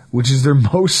 points, which is their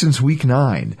most since week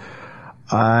 9.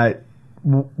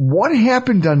 What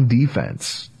happened on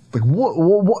defense?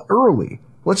 What early?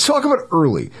 Let's talk about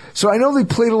early. So I know they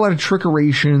played a lot of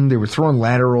trickeration. They were throwing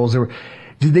laterals.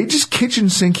 Did they just kitchen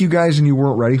sink you guys and you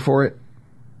weren't ready for it?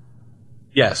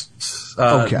 Yes.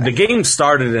 Okay. The game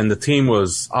started and the team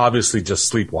was obviously just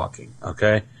sleepwalking.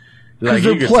 Okay. Because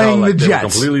they're playing the Jets. They were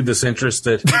completely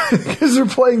disinterested. Because they're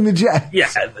playing the Jets.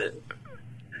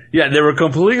 Yeah, they were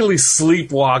completely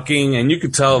sleepwalking, and you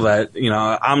could tell that,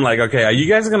 I'm like, okay, are you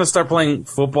guys going to start playing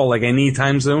football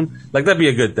anytime soon? That'd be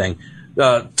a good thing.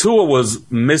 Tua was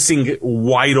missing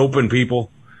wide open people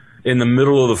in the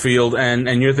middle of the field, and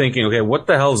you're thinking, okay, what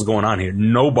the hell is going on here?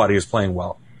 Nobody is playing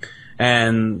well.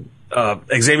 And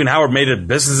Xavier Howard made a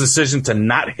business decision to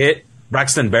not hit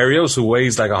Braxton Berrios, who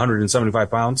weighs 175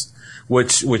 pounds,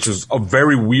 which was a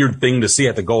very weird thing to see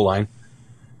at the goal line,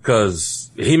 because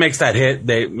he makes that hit.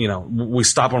 We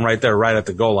stop him right there, right at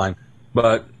the goal line,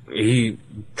 but he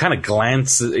kind of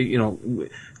glances,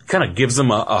 kind of gives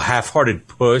him a half-hearted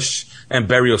push, and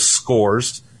Berrios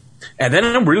scores. And then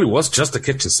it really was just a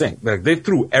kitchen sink. They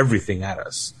threw everything at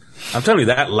us. I'm telling you,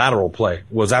 that lateral play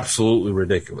was absolutely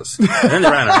ridiculous. And then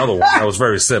they ran another one that was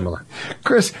very similar.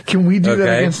 Chris, can we do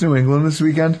that against New England this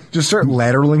weekend? Just start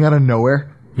lateraling out of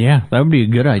nowhere? Yeah, that would be a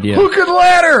good idea. Who could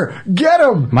ladder? Get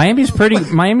him! Miami's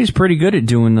pretty good at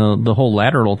doing the whole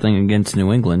lateral thing against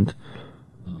New England.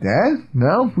 Yeah?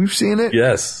 No? We've seen it?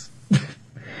 Yes.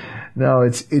 No,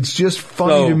 it's just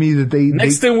funny to me that they...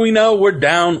 Next thing we know, we're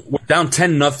down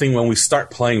 10-0 when we start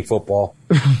playing football.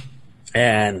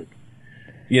 And...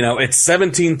 it's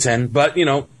 17-10, but,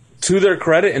 to their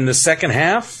credit, in the second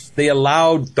half, they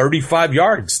allowed 35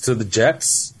 yards to the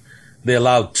Jets. They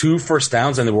allowed 2 first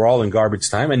downs, and they were all in garbage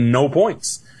time, and no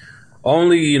points.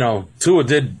 Only, Tua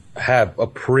did have a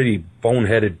pretty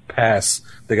boneheaded pass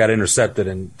that got intercepted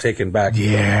and taken back.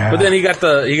 Yeah. But then he got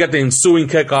the ensuing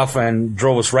kickoff and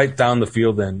drove us right down the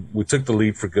field, and we took the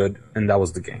lead for good, and that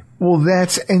was the game. Well,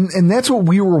 that's what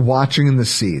we were watching in the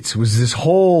seats, was this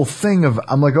whole thing of,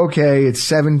 I'm like, okay, it's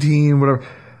 17, whatever.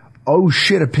 Oh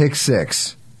shit, a pick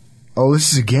 6. Oh,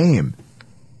 this is a game.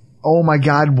 Oh my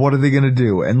God, what are they going to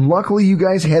do? And luckily you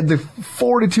guys had the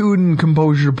fortitude and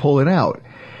composure to pull it out.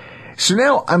 So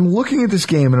now I'm looking at this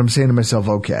game and I'm saying to myself,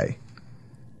 okay,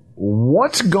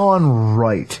 what's gone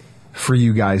right for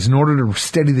you guys in order to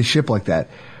steady the ship like that?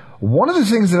 One of the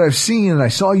things that I've seen, and I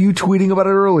saw you tweeting about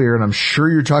it earlier, and I'm sure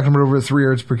you're talking about over 3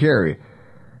 yards per carry,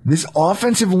 this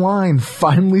offensive line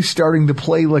finally starting to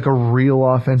play like a real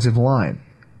offensive line.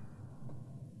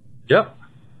 Yep.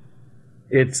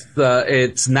 It's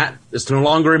no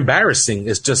longer embarrassing.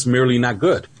 It's just merely not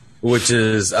good, which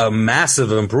is a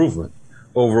massive improvement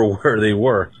over where they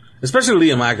were, especially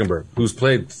Liam Eichenberg, who's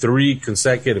played 3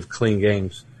 consecutive clean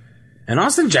games, and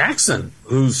Austin Jackson,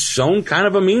 who's shown kind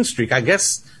of a mean streak. I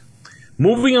guess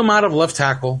moving him out of left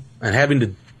tackle and having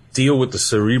to deal with the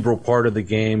cerebral part of the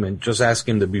game and just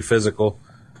asking him to be physical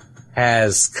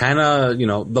has kind of,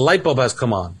 the light bulb has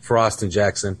come on for Austin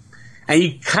Jackson. And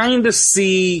you kind of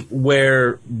see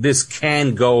where this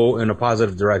can go in a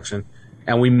positive direction,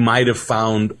 and we might have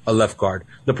found a left guard.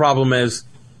 The problem is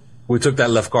we took that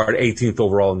left guard 18th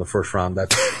overall in the first round.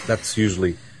 That's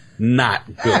usually not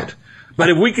good. But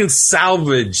if we can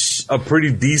salvage a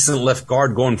pretty decent left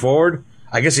guard going forward,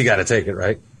 I guess you got to take it,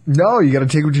 right? No, you got to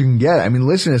take what you can get. I mean,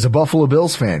 listen, as a Buffalo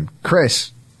Bills fan,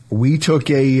 Chris, we took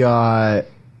a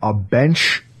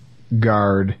bench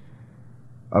guard.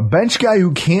 A bench guy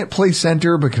who can't play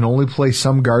center but can only play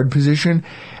some guard position.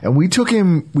 And we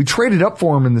traded up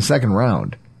for him in the second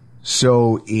round.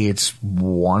 So it's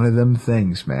one of them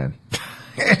things, man.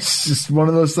 It's just one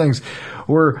of those things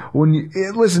where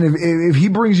if he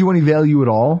brings you any value at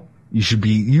all, you should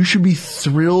be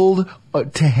thrilled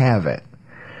to have it.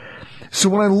 So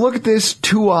when I look at this,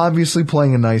 Tua obviously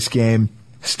playing a nice game,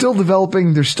 still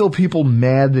developing, there's still people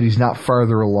mad that he's not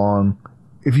farther along.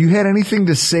 If you had anything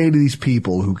to say to these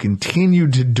people who continue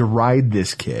to deride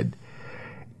this kid,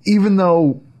 even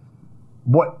though,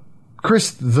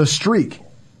 Chris, the streak.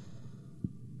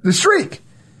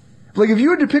 Like, if you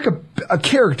had to pick a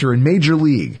character in Major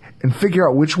League and figure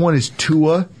out which one is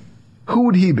Tua, who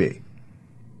would he be?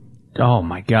 Oh,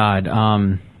 my God.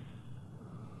 It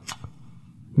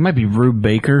might be Rube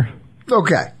Baker.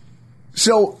 Okay.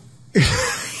 So,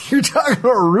 you're talking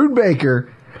about Rube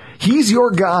Baker. He's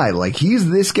your guy. Like, he's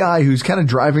this guy who's kind of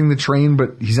driving the train,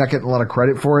 but he's not getting a lot of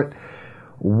credit for it.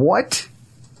 What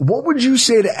would you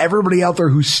say to everybody out there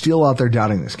who's still out there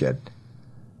doubting this kid?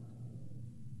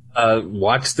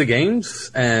 Watch the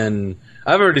games, and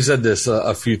I've already said this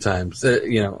a few times.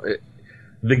 The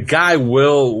guy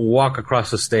will walk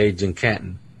across the stage in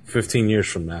Canton 15 years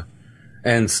from now,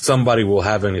 and somebody will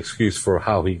have an excuse for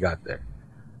how he got there.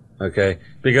 Okay?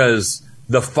 Because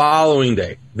the following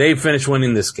day, they finished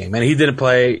winning this game, and he didn't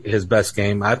play his best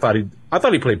game. I thought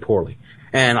he played poorly.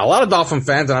 And a lot of Dolphin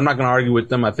fans, and I'm not going to argue with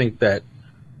them, I think that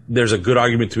there's a good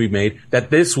argument to be made that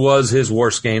this was his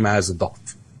worst game as a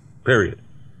Dolphin. Period.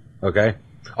 Okay?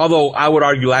 Although I would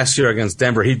argue last year against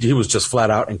Denver, he was just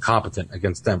flat out incompetent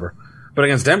against Denver. But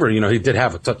against Denver, he did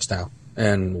have a touchdown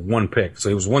and 1 pick. So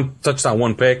he was 1 touchdown,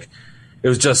 1 pick. It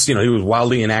was just, he was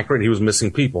wildly inaccurate. He was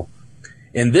missing people.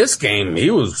 In this game, he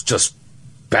was just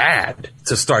bad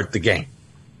to start the game.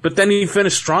 But then he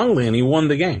finished strongly and he won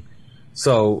the game.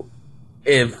 So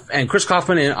and Chris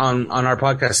Kaufman on our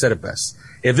podcast said it best.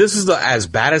 If this is as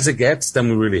bad as it gets, then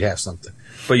we really have something.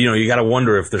 But, you got to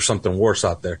wonder if there's something worse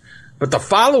out there. But the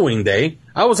following day,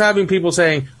 I was having people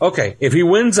saying, okay, if he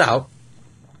wins out,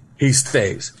 he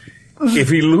stays. If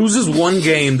he loses 1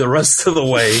 game the rest of the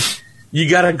way, you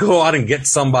got to go out and get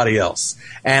somebody else.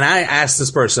 And I asked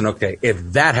this person, okay,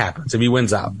 if that happens, if he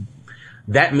wins out,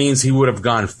 that means he would have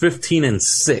gone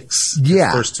 15-6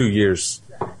 his first 2 years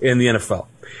in the NFL.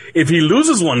 If he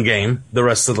loses 1 game the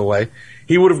rest of the way,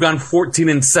 he would have gone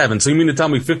 14-7. So you mean to tell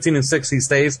me 15-6 he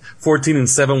stays,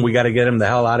 14-7 we got to get him the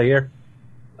hell out of here?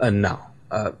 No.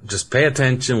 Just pay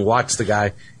attention, watch the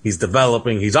guy. He's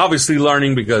developing. He's obviously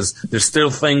learning because there's still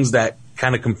things that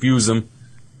kind of confuse him.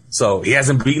 So he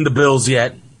hasn't beaten the Bills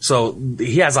yet. So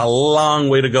he has a long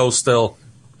way to go still.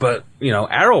 But,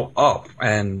 arrow up,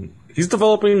 and he's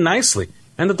developing nicely.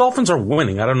 And the Dolphins are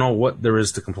winning. I don't know what there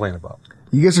is to complain about.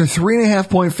 You guys are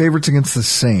 3.5-point favorites against the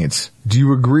Saints. Do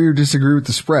you agree or disagree with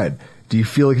the spread? Do you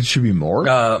feel like it should be more?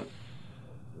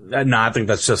 No, I think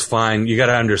that's just fine. You got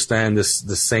to understand the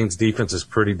Saints defense is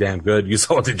pretty damn good. You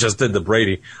saw what they just did to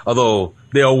Brady, although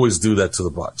they always do that to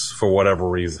the Bucs for whatever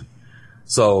reason.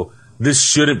 So this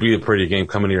shouldn't be a pretty game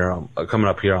coming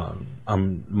up here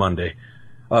on Monday.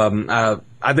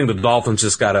 I think the Dolphins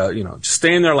just got to, just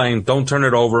stay in their lane, don't turn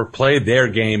it over, play their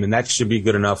game, and that should be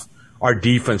good enough. Our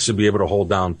defense should be able to hold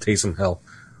down Taysom Hill.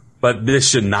 But this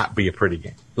should not be a pretty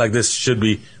game. Like, this should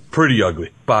be pretty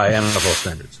ugly by NFL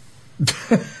standards.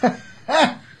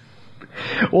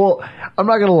 Well, I'm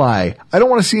not gonna lie. I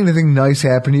don't want to see anything nice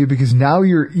happen to you because now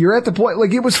you're at the point.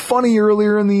 Like, it was funny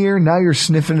earlier in the year. Now you're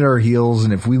sniffing at our heels,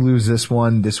 and if we lose this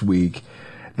one this week,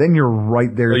 then you're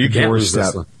right there at the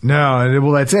doorstep. No,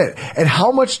 well, that's it. And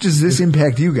how much does this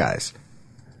impact you guys?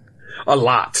 A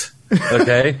lot.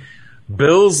 Okay.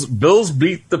 Bills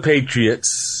beat the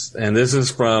Patriots, and this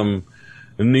is from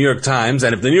the New York Times.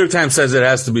 And if the New York Times says it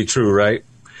has to be true, right?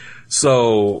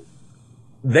 So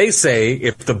they say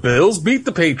if the Bills beat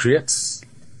the Patriots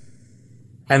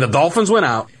and the Dolphins win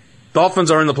out,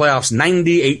 Dolphins are in the playoffs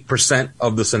 98%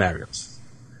 of the scenarios.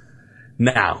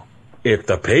 Now, if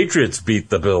the Patriots beat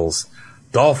the Bills,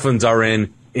 Dolphins are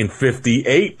in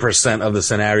 58% of the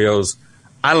scenarios.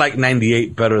 I like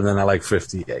 98 better than I like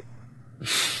 58.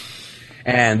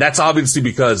 And that's obviously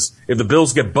because if the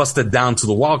Bills get busted down to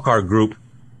the wild card group,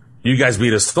 you guys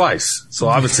beat us twice. So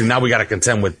obviously now we got to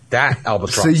contend with that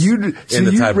albatross. So you'd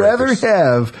rather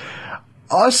have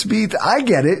us beat. I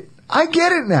get it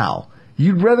now.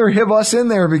 You'd rather have us in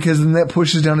there because then that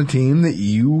pushes down a team that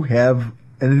you have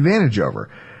an advantage over.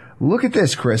 Look at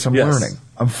this, Chris. I'm learning.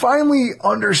 I'm finally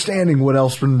understanding what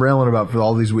Elf's been railing about for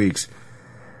all these weeks.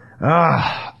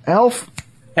 Elf.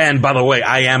 And by the way,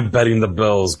 I am betting the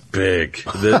Bills big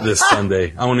this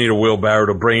Sunday. I don't need a wheelbarrow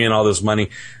to bring in all this money.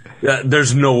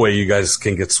 There's no way you guys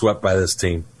can get swept by this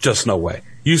team. Just no way.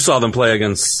 You saw them play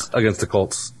against the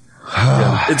Colts.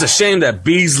 It's a shame that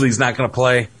Beasley's not going to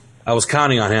play. I was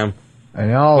counting on him. I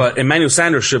know. But Emmanuel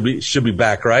Sanders should be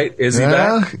back, right? Is he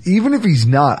back? Even if he's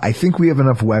not, I think we have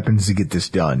enough weapons to get this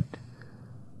done.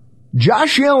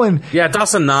 Josh Allen. Yeah,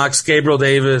 Dawson Knox, Gabriel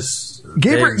Davis.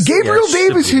 Gabriel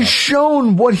Davis has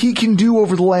shown what he can do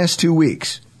over the last 2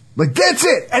 weeks. Like, that's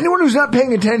it. Anyone who's not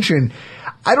paying attention,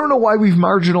 I don't know why we've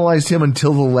marginalized him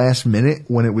until the last minute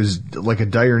when it was like a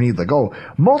dire need. Like,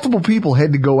 multiple people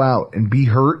had to go out and be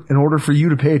hurt in order for you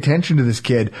to pay attention to this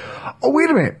kid. Oh, wait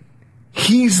a minute.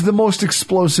 He's the most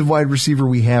explosive wide receiver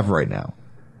we have right now.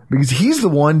 Because he's the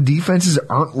one defenses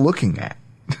aren't looking at.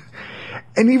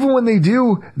 And even when they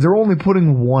do, they're only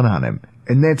putting one on him.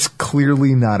 And that's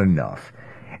clearly not enough.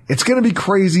 It's going to be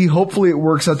crazy. Hopefully it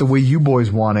works out the way you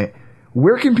boys want it.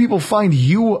 Where can people find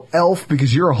you, Elf,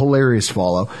 because you're a hilarious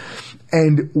follow?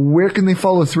 And where can they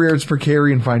follow 3 Yards Per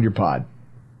Carry and find your pod?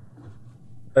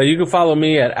 You can follow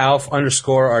me at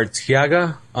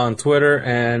Alf_Artiaga on Twitter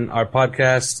and our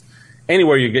podcast.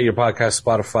 Anywhere you get your podcast,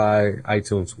 Spotify,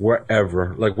 iTunes,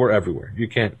 wherever. Like, we're everywhere. You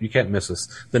can't miss us.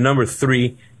 The number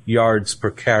 3 yards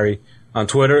per carry. On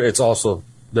Twitter, it's also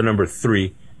the number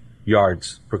 3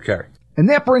 yards per carry. And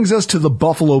that brings us to the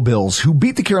Buffalo Bills, who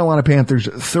beat the Carolina Panthers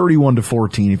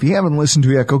 31-14. If you haven't listened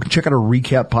to it yet, go check out our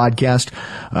recap podcast.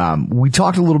 We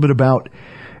talked a little bit about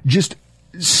just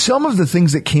some of the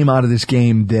things that came out of this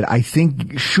game that I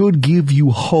think should give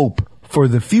you hope for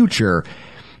the future.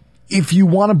 If you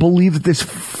want to believe that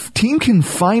this team can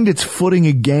find its footing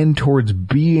again towards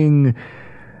being,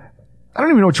 I don't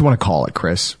even know what you want to call it,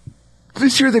 Chris.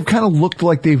 This year they've kind of looked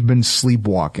like they've been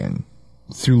sleepwalking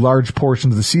through large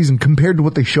portions of the season compared to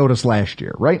what they showed us last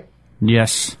year, right?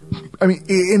 Yes. I mean,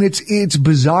 and it's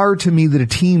bizarre to me that a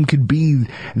team could be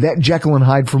that Jekyll and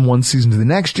Hyde from one season to the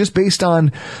next just based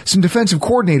on some defensive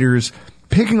coordinators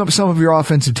picking up some of your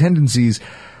offensive tendencies.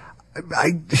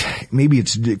 Maybe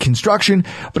it's construction,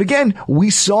 but again, we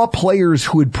saw players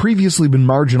who had previously been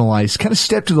marginalized kind of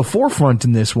step to the forefront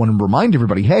in this one and remind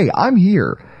everybody, hey, I'm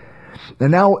here.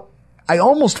 And now I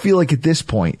almost feel like at this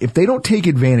point, if they don't take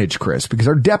advantage, Chris, because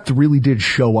our depth really did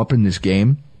show up in this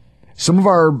game, some of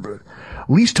our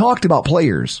least talked about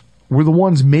players were the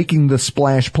ones making the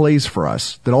splash plays for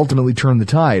us that ultimately turned the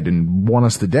tide and won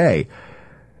us the day.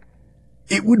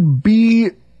 It would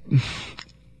be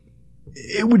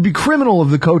criminal of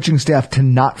the coaching staff to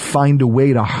not find a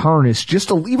way to harness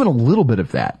just even a little bit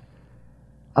of that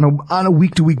on a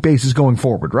week-to-week basis going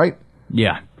forward, right?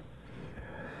 Yeah.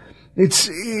 It's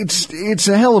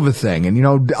a hell of a thing.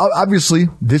 And, obviously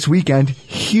this weekend,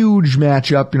 huge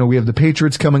matchup. We have the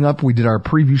Patriots coming up. We did our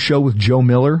preview show with Joe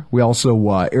Miller. We also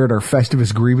aired our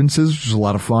Festivus grievances, which was a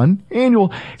lot of fun.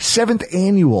 7th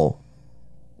annual.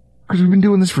 Because we've been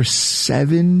doing this for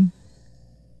 7.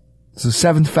 It's the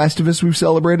 7th Festivus we've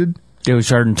celebrated It was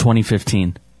started in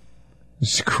 2015.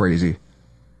 It's crazy.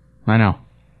 I know.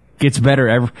 Gets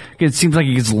better it seems like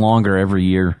it gets longer every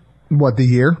year. What, the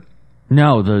year?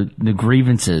 No, the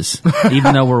grievances,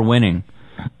 even though we're winning.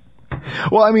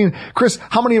 Well, I mean, Chris,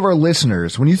 how many of our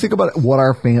listeners, when you think about what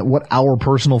our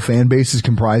personal fan base is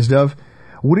comprised of,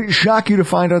 would it shock you to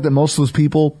find out that most of those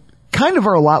people kind of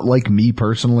are a lot like me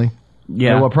personally?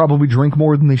 Yeah. They'll probably drink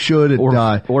more than they should.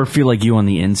 Or feel like you on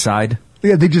the inside.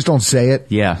 Yeah, they just don't say it.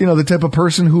 Yeah. You know, the type of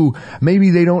person who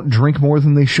maybe they don't drink more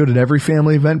than they should at every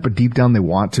family event, but deep down they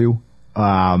want to.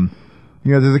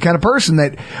 You know, they're the kind of person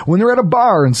that when they're at a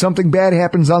bar and something bad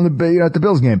happens at the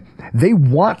Bills game, they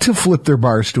want to flip their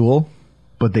bar stool,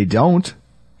 but they don't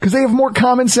because they have more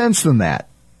common sense than that.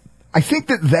 I think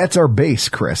that's our base,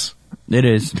 Chris. It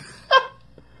is.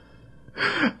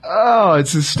 Oh,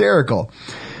 it's hysterical.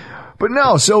 But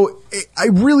no, so I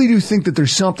really do think that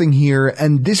there's something here,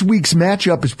 and this week's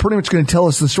matchup is pretty much going to tell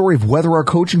us the story of whether our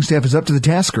coaching staff is up to the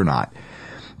task or not.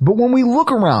 But when we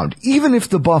look around, even if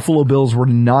the Buffalo Bills were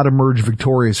to not emerge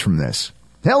victorious from this,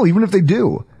 hell, even if they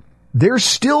do, there's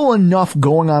still enough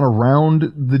going on around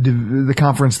the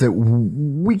conference that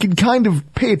we can kind of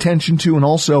pay attention to and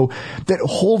also that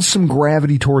holds some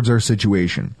gravity towards our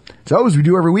situation. So as we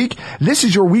do every week, this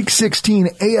is your Week 16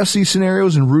 AFC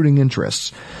scenarios and rooting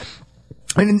interests.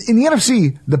 And in the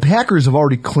NFC, the Packers have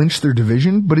already clinched their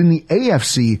division, but in the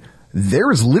AFC,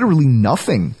 there is literally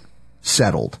nothing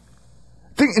settled.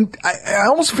 And I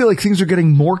almost feel like things are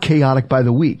getting more chaotic by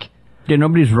the week. Yeah,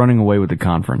 nobody's running away with the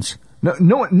conference.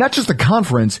 No, not just the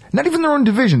conference, not even their own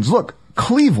divisions. Look,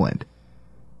 Cleveland.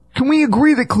 Can we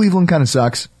agree that Cleveland kind of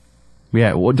sucks?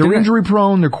 Yeah. Well, they're injury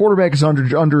prone. Their quarterback is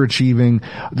underachieving.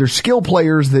 They're skill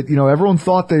players that, you know, everyone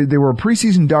thought they were a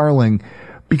preseason darling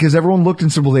because everyone looked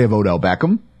and said, well, they have Odell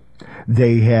Beckham.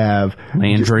 They have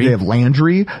Landry. They have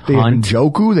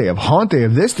Njoku. They have Hunt. They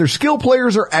have this. Their skill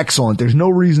players are excellent. There's no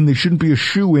reason they shouldn't be a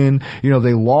shoe-in. You know,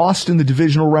 they lost in the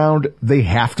divisional round. They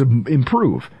have to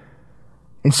improve.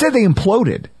 Instead, they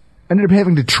imploded. Ended up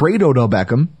having to trade Odell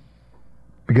Beckham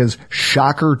because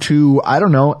shocker to, I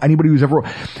don't know, anybody who's ever...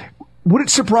 Would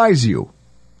it surprise you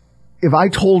if I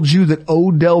told you that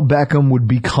Odell Beckham would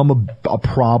become a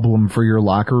problem for your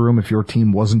locker room if your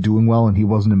team wasn't doing well and he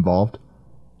wasn't involved?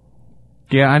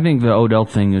 Yeah, I think the Odell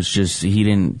thing is just he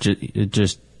didn't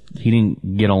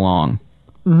get along.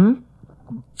 Mm-hmm.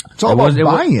 It's all about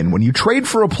buy-in. When you trade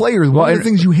for a player, one of the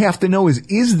things you have to know is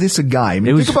this a guy? I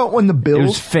mean, think about when the Bills... It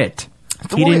was fit.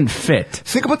 He didn't fit.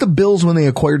 Think about the Bills when they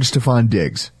acquired Stephon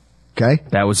Diggs. Okay?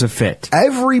 That was a fit.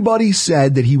 Everybody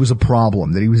said that he was a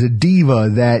problem, that he was a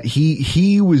diva, that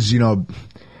he was, you know,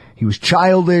 he was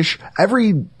childish.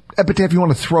 Every epitaph you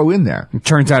want to throw in there. It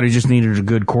turns out he just needed a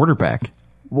good quarterback.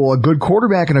 Well, a good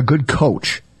quarterback and a good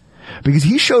coach. Because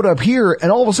he showed up here,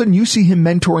 and all of a sudden you see him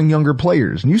mentoring younger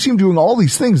players. And you see him doing all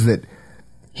these things that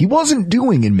he wasn't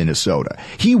doing in Minnesota.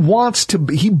 He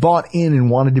bought in and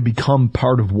wanted to become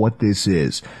part of what this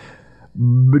is.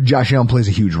 But Josh Allen plays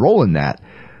a huge role in that.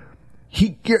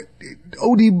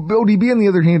 ODB on the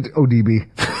other hand, ODB.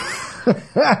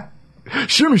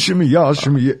 shimmy, y'all,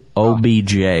 shimmy.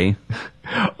 OBJ.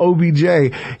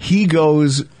 He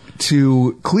goes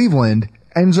to Cleveland,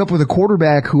 ends up with a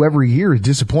quarterback who every year is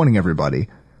disappointing everybody.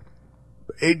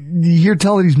 You're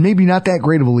telling he's maybe not that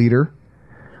great of a leader.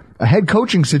 A head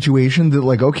coaching situation that,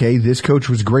 like, okay, this coach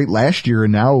was great last year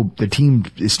and now the team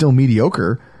is still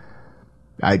mediocre.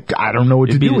 I don't know what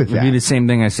to do with that. It'd be the same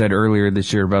thing I said earlier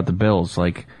this year about the Bills.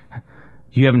 Like,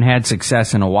 you haven't had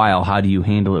success in a while. How do you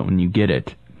handle it when you get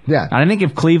it? Yeah. And I think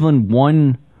if Cleveland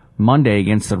won Monday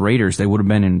against the Raiders, they would have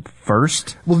been in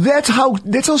first. Well, that's how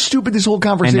stupid this whole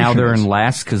conversation is. And now they're in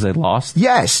last because they lost?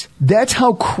 Yes. That's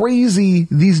how crazy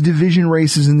these division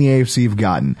races in the AFC have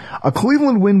gotten. A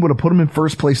Cleveland win would have put them in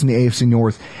first place in the AFC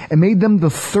North and made them the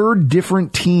third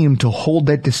different team to hold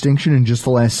that distinction in just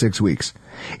the last 6 weeks.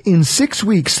 In 6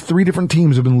 weeks, 3 different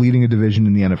teams have been leading a division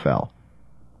in the NFL.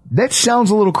 That sounds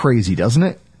a little crazy, doesn't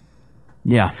it?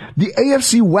 Yeah. The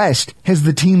AFC West has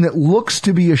the team that looks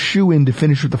to be a shoo-in to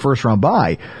finish with the first round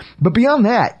bye. But beyond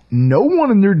that, no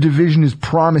one in their division is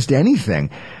promised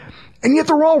anything. And yet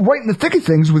they're all right in the thick of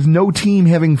things with no team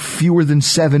having fewer than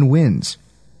 7 wins.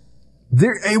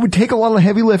 It would take a lot of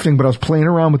heavy lifting, but I was playing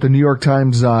around with the New York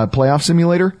Times playoff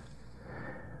simulator.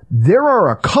 There are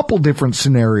a couple different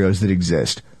scenarios that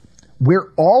exist where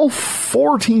all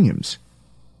 4 teams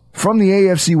from the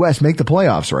AFC West make the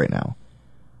playoffs right now.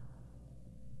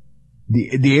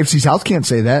 The AFC South can't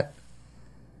say that.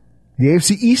 The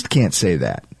AFC East can't say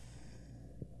that.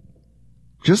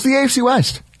 Just the AFC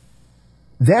West.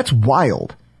 That's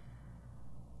wild.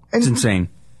 It's insane.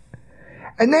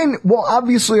 And then, well,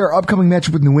 obviously our upcoming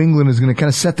matchup with New England is going to kind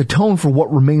of set the tone for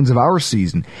what remains of our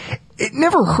season. It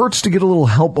never hurts to get a little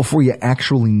help before you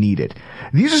actually need it.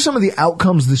 These are some of the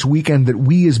outcomes this weekend that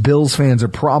we as Bills fans are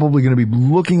probably going to be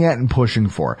looking at and pushing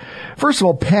for. First of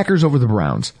all, Packers over the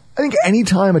Browns. I think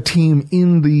anytime a team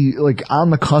on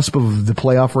the cusp of the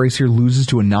playoff race here loses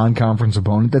to a non-conference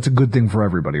opponent, that's a good thing for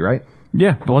everybody, right?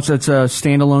 Yeah, well, it's a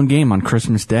standalone game on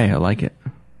Christmas Day. I like it.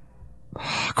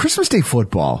 Christmas Day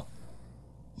football.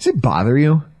 Does it bother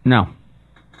you? No.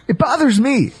 It bothers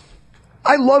me.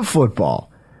 I love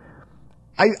football.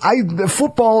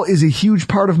 Football is a huge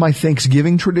part of my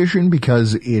Thanksgiving tradition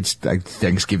because it's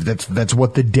Thanksgiving. That's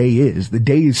what the day is. The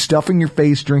day is stuffing your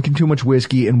face, drinking too much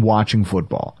whiskey, and watching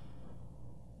football.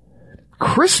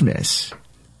 Christmas,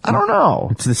 I don't know.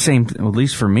 It's the same. At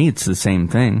least for me, it's the same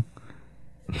thing.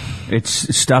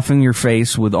 It's stuffing your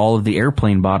face with all of the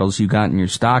airplane bottles you got in your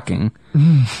stocking,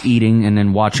 eating, and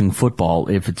then watching football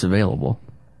if it's available.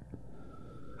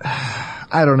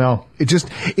 I don't know.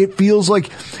 It feels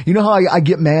like, you know how I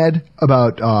get mad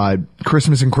about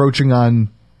Christmas encroaching on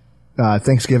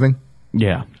Thanksgiving?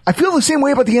 Yeah. I feel the same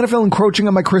way about the NFL encroaching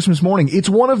on my Christmas morning. It's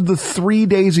one of the 3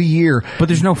 days a year. But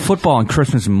there's no football on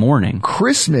Christmas morning.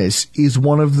 Christmas is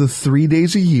one of the 3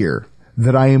 days a year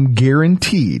that I am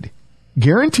guaranteed,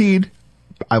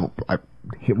 I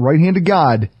hit right hand to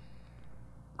God,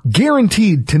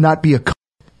 guaranteed to not be a c***.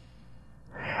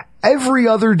 Every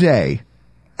other day,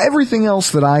 everything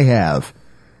else that I have,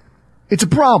 it's a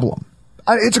problem.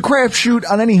 It's a crapshoot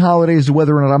on any holiday as to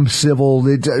whether or not I'm civil.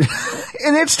 And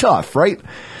it's tough, right?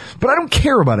 But I don't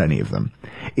care about any of them.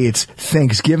 It's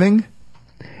Thanksgiving.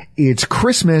 It's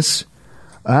Christmas.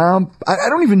 I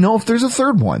don't even know if there's a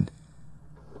third one.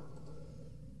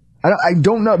 I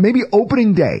don't know. Maybe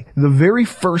opening day, the very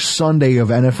first Sunday of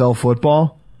NFL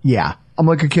football. Yeah. I'm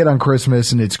like a kid on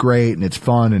Christmas, and it's great, and it's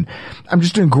fun, and I'm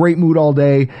just in a great mood all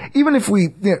day. Even if we,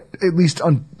 at least,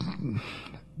 talk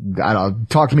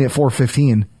to me at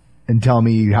 4:15 and tell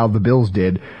me how the Bills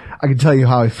did, I can tell you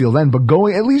how I feel then. But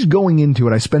going into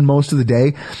it, I spend most of the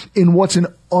day in what's an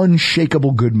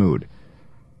unshakable good mood.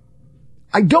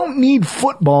 I don't need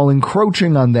football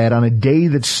encroaching on that on a day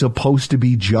that's supposed to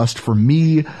be just for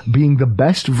me being the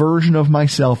best version of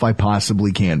myself I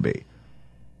possibly can be.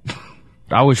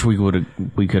 I wish we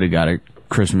could have got a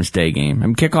Christmas Day game. I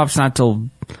mean, kickoff's not till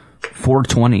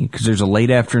 4:20 because there's a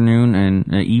late afternoon and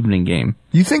an evening game.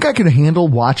 You think I could handle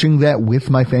watching that with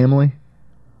my family?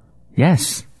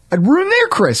 Yes. I'd ruin their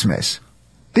Christmas.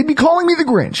 They'd be calling me the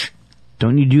Grinch.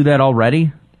 Don't you do that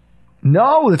already?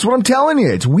 No, that's what I'm telling you.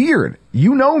 It's weird.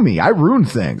 You know me. I ruin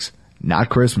things. Not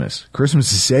Christmas.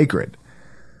 Christmas is sacred.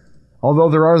 Although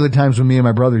there are the times when me and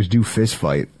my brothers do fist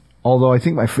fight. Although I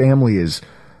think my family is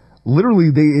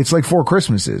literally, it's like 4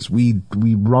 Christmases. We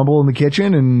rumble in the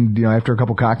kitchen and, after a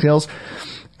couple cocktails.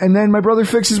 And then my brother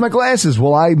fixes my glasses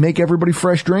while I make everybody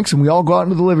fresh drinks, and we all go out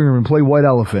into the living room and play White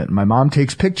Elephant. My mom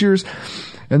takes pictures.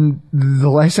 And the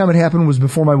last time it happened was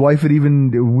before my wife we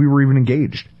were even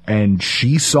engaged. And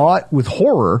she saw it with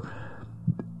horror.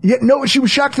 Yet she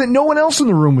was shocked that no one else in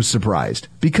the room was surprised.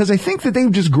 Because I think that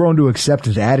they've just grown to accept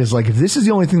that as like, if this is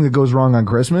the only thing that goes wrong on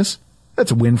Christmas,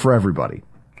 that's a win for everybody.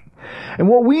 And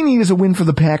what we need is a win for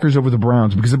the Packers over the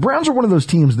Browns, because the Browns are one of those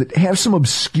teams that have some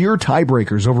obscure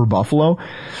tiebreakers over Buffalo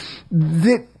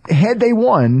that, had they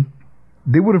won,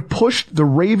 they would have pushed the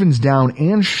Ravens down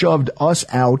and shoved us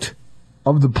out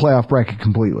of the playoff bracket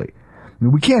completely. I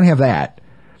mean, we can't have that.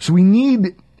 So we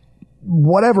need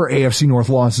whatever AFC North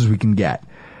losses we can get.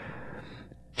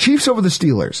 Chiefs over the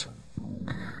Steelers.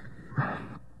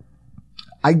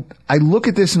 I look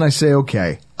at this and I say,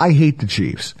 okay, I hate the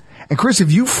Chiefs. And Chris,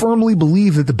 if you firmly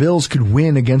believe that the Bills could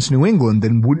win against New England,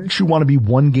 then wouldn't you want to be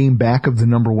one game back of the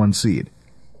number 1 seed?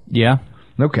 Yeah.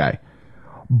 Okay.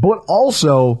 But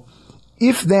also,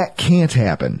 if that can't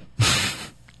happen,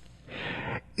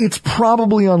 it's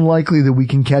probably unlikely that we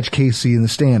can catch KC in the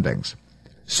standings.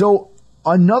 So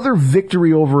another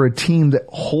victory over a team that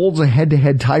holds a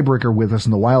head-to-head tiebreaker with us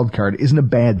in the wild card isn't a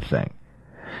bad thing.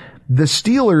 The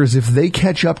Steelers, if they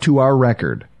catch up to our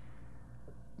record,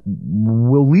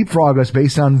 will leapfrog us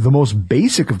based on the most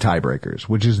basic of tiebreakers,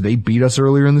 which is they beat us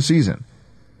earlier in the season.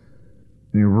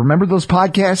 Remember those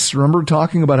podcasts? Remember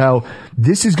talking about how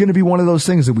this is going to be one of those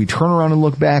things that we turn around and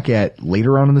look back at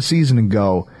later on in the season and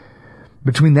go,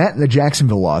 between that and the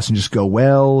Jacksonville loss, and just go,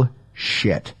 well,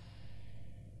 shit.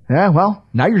 Yeah, well,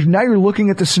 now you're looking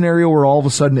at the scenario where all of a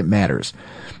sudden it matters.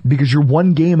 Because you're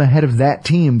one game ahead of that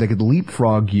team that could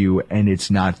leapfrog you, and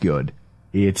it's not good.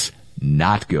 It's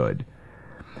not good.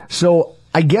 So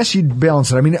I guess you'd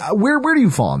balance it. I mean, where do you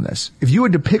fall on this? If you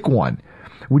had to pick one,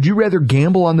 Would you rather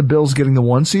gamble on the Bills getting the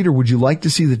 1 seed, or would you like to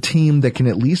see the team that can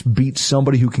at least beat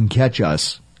somebody who can catch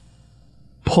us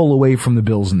pull away from the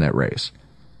Bills in that race?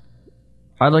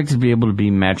 I'd like to be able to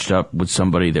be matched up with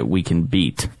somebody that we can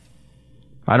beat.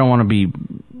 I don't want to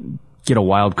get a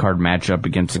wild card matchup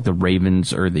against like the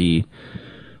Ravens or the...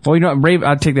 Well,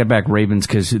 I'll take that back, Ravens,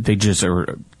 because they just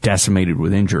are decimated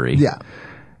with injury. Yeah.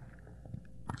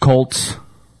 Colts,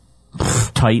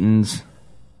 Titans,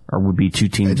 or would be two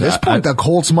teams. At this point, the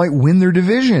Colts might win their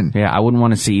division. Yeah, I wouldn't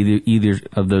want to see either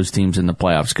of those teams in the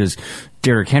playoffs because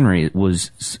Derrick Henry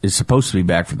is supposed to be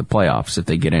back for the playoffs if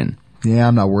they get in. Yeah,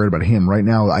 I'm not worried about him right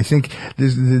now. I think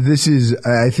this is.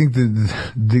 I think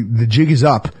the jig is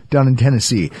up down in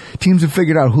Tennessee. Teams have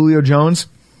figured out Julio Jones.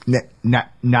 Not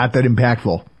that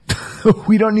impactful.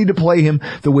 We don't need to play him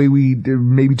the way we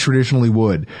maybe traditionally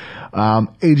would.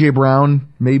 A.J. Brown,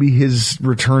 maybe his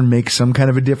return makes some kind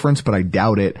of a difference, but I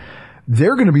doubt it.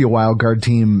 They're going to be a wild card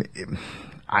team.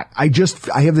 I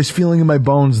have this feeling in my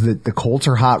bones that the Colts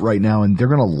are hot right now, and they're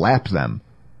going to lap them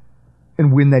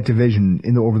and win that division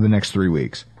over the next 3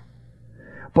 weeks.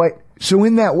 But so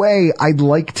in that way, I'd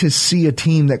like to see a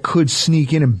team that could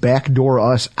sneak in and backdoor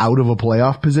us out of a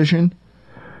playoff position.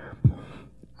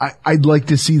 I'd like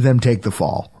to see them take the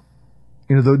fall.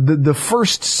 The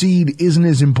first seed isn't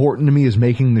as important to me as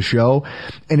making the show.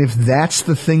 And if that's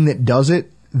the thing that does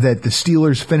it, that the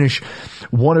Steelers finish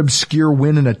one obscure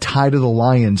win and a tie to the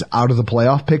Lions out of the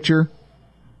playoff picture,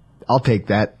 I'll take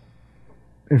that.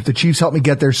 If the Chiefs help me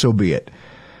get there, so be it.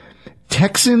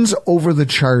 Texans over the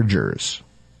Chargers.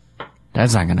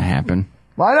 That's not going to happen.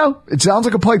 Well, I know. It sounds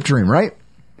like a pipe dream, right?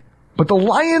 But the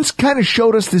Lions kind of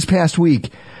showed us this past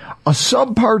week a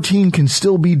subpar team can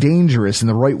still be dangerous in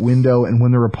the right window and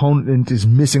when their opponent is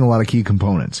missing a lot of key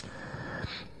components.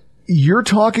 You're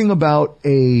talking about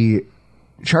a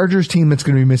Chargers team that's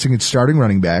going to be missing its starting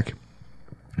running back,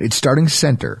 its starting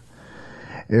center.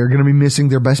 They're going to be missing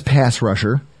their best pass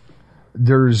rusher.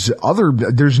 There's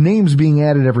names being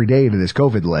added every day to this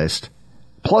COVID list.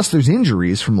 Plus there's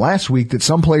injuries from last week that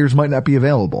some players might not be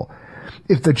available.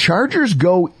 If the Chargers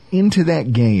go into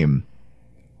that game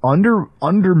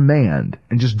undermanned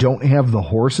and just don't have the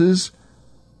horses,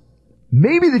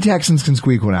 maybe the Texans can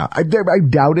squeak one out. I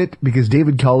doubt it because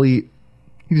David Culley,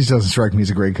 he just doesn't strike me as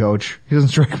a great coach. He doesn't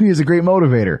strike me as a great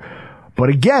motivator. But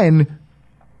again,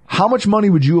 how much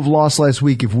money would you have lost last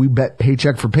week if we bet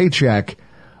paycheck for paycheck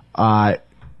that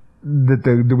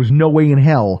there was no way in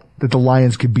hell that the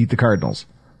Lions could beat the Cardinals?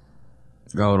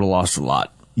 I would have lost a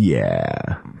lot.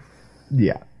 Yeah.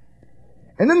 And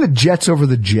then the Jets over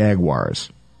the Jaguars.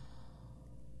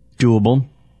 Doable.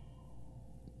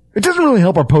 It doesn't really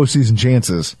help our postseason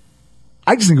chances.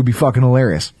 I just think it would be fucking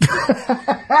hilarious.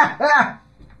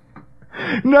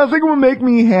 Nothing will make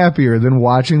me happier than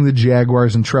watching the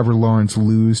Jaguars and Trevor Lawrence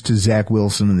lose to Zach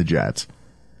Wilson and the Jets.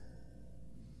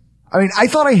 I mean, I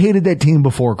thought I hated that team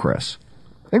before, Chris.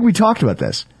 I think we talked about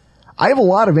this. I have a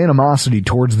lot of animosity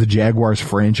towards the Jaguars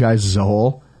franchise as a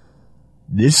whole.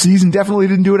 This season definitely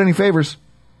didn't do it any favors.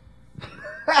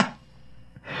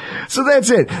 So that's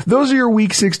it. Those are your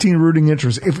Week 16 rooting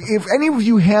interests. If any of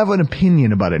you have an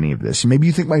opinion about any of this, maybe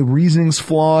you think my reasoning's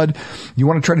flawed, you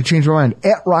want to try to change my mind,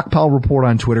 at Rockpile Report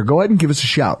on Twitter, go ahead and give us a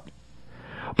shout.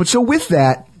 But so with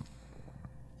that,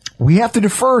 we have to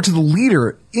defer to the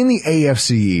leader in the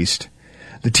AFC East,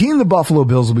 the team the Buffalo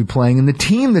Bills will be playing, and the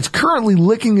team that's currently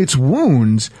licking its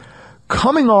wounds,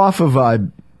 coming off of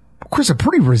Chris, a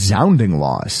pretty resounding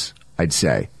loss, I'd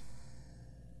say.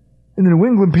 And the New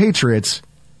England Patriots,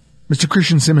 Mr.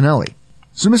 Christian Simonelli.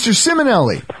 So, Mr.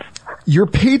 Simonelli, your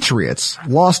Patriots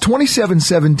lost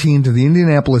 27-17 to the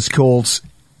Indianapolis Colts,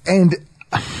 and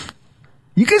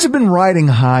you guys have been riding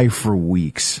high for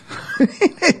weeks.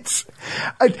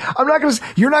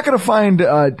 You're not gonna find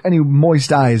any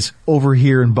moist eyes over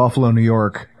here in Buffalo, New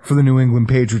York, for the New England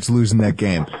Patriots losing that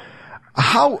game.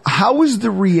 How was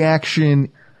the reaction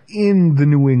in the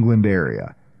New England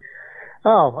area?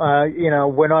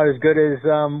 We're not as good as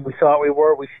we thought we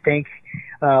were. We stink.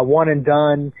 One and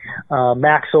done.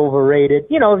 Max overrated.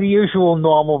 The usual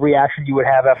normal reaction you would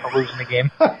have after losing the game.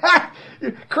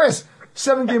 Chris,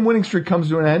 7-game winning streak comes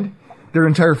to an end. Their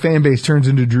entire fan base turns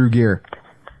into Drew Gear.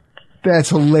 That's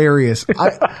hilarious.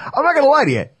 I'm not going to lie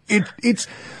to you.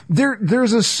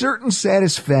 There's a certain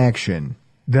satisfaction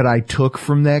that I took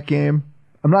from that game.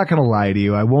 I'm not going to lie to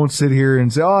you. I won't sit here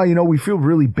and say, we feel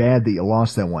really bad that you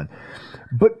lost that one.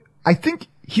 But I think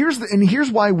here's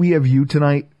why we have you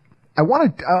tonight. I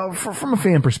want to, from a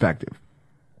fan perspective,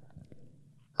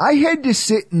 I had to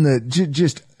sit in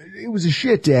it was a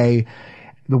shit day.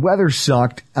 The weather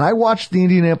sucked, and I watched the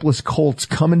Indianapolis Colts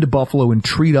come into Buffalo and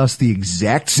treat us the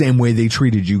exact same way they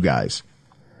treated you guys.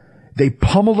 They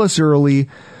pummeled us early,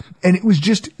 and it was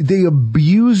just, they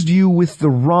abused you with the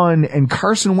run, and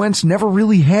Carson Wentz never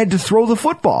really had to throw the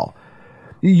football.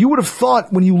 You would have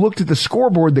thought when you looked at the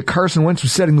scoreboard that Carson Wentz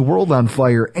was setting the world on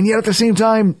fire, and yet at the same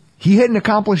time, he hadn't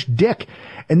accomplished dick.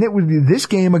 And that would be this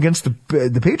game against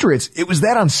the Patriots, it was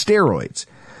that on steroids.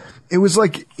 It was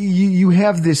like you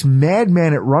have this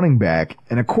madman at running back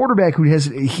and a quarterback who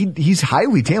he's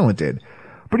highly talented,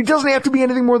 but he doesn't have to be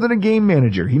anything more than a game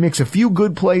manager. He makes a few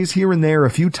good plays here and there, a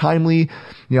few timely,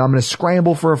 I'm going to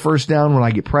scramble for a first down when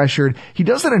I get pressured. He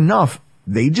does that enough.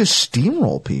 They just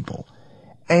steamroll people.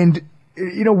 And,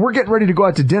 we're getting ready to go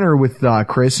out to dinner with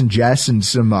Chris and Jess and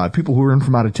some people who are in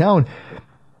from out of town.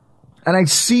 And I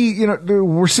see,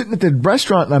 we're sitting at the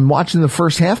restaurant and I'm watching the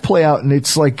first half play out, and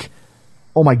it's like,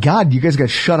 oh my God, you guys got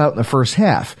shut out in the first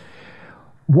half.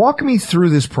 Walk me through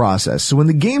this process. So when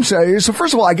the game started, so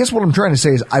first of all, I guess what I'm trying to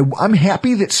say is I'm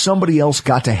happy that somebody else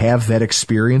got to have that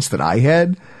experience that I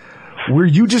had, where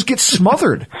you just get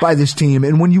smothered by this team.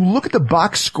 And when you look at the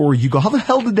box score, you go, how the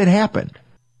hell did that happen?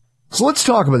 So let's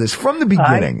talk about this from the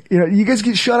beginning. You guys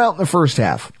get shut out in the first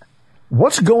half.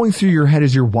 What's going through your head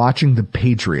as you're watching the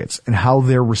Patriots and how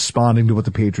they're responding to what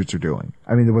the Patriots are doing?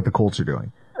 I mean, what the Colts are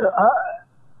doing.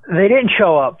 They didn't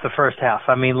show up the first half.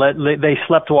 I mean, they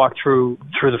sleptwalked through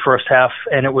the first half,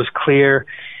 and it was clear,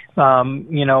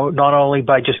 not only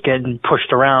by just getting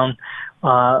pushed around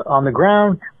on the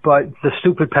ground, but the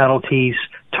stupid penalties,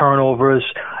 turnovers,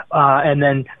 and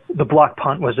then the block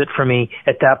punt was it for me.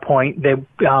 At that point,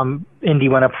 Indy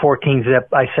went up 14-zip.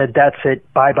 I said, that's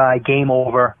it, bye-bye, game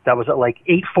over. That was at like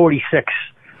 8:46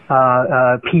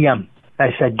 p.m. I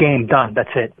said, game done.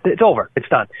 That's it. It's over. It's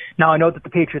done. Now I know that the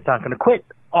Patriots aren't going to quit.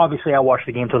 Obviously, I watch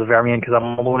the game till the very end because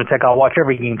I'm a lunatic. I'll watch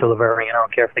every game till the very end. I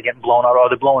don't care if they're getting blown out or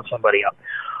they're blowing somebody up.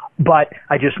 But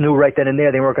I just knew right then and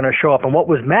there they weren't going to show up. And what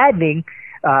was maddening,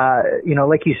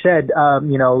 like you said,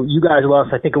 you guys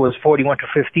lost. I think it was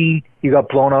 41-15. You got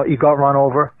blown out. You got run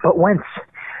over. But Wentz,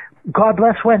 God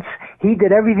bless Wentz. He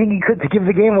did everything he could to give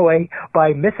the game away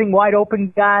by missing wide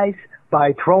open guys,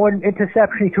 by throwing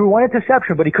interception. He threw one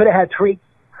interception, but he could have had three.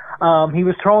 He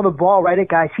was throwing the ball right at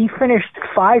guys. He finished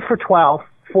 5 for 12,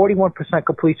 41%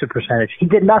 completion percentage. He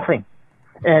did nothing.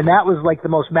 And that was like the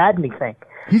most maddening thing.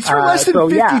 He threw less than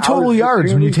 50 total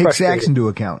yards when you take sacks into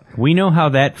account. We know how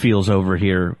that feels over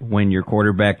here when your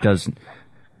quarterback does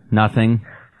nothing.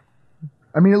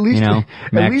 I mean, at least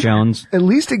Mac Jones. At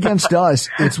least against us,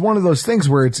 it's one of those things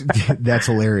where that's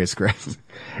hilarious, Chris.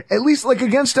 At least like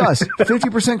against us,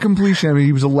 50% completion. I mean,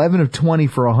 he was 11 of 20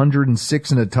 for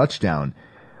 106 and a touchdown.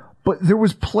 But there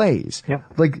was plays. Yeah.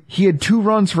 Like he had 2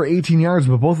 runs for 18 yards,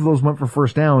 but both of those went for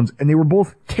first downs, and they were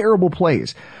both terrible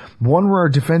plays. One where our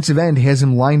defensive end has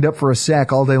him lined up for a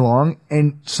sack all day long,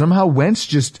 and somehow Wentz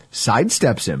just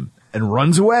sidesteps him and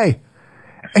runs away.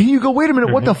 And you go, wait a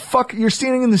minute, what the fuck? You're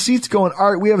standing in the seats going,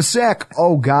 all right, we have a sack.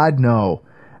 Oh God, no.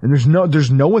 And there's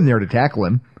no one there to tackle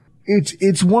him.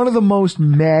 It's one of the most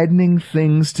maddening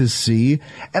things to see.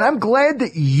 And I'm glad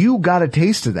that you got a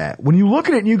taste of that. When you look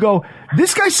at it and you go,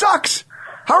 this guy sucks.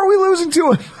 How are we losing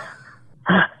to him?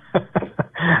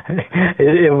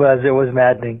 It was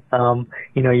maddening.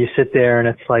 You sit there and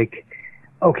it's like,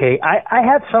 okay, I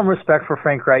have some respect for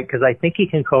Frank Reich because I think he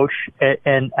can coach,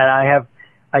 and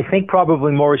I think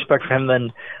probably more respect for him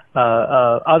than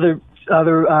other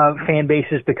fan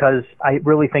bases because I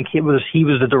really think he was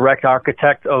the direct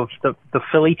architect of the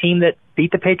Philly team that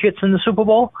beat the Patriots in the Super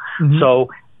Bowl. Mm-hmm. So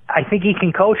I think he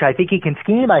can coach. I think he can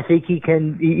scheme. I think he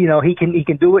can, he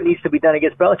can do what needs to be done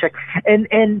against Belichick.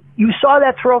 And you saw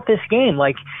that throughout this game.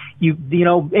 Like,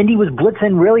 Indy was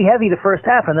blitzing really heavy the first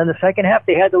half, and then the second half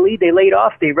they had the lead. They laid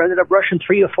off. They ended up rushing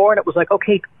 3 or 4, and it was like,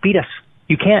 okay, beat us.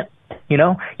 You can't.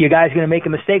 Your guy's going to make a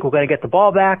mistake. We're going to get the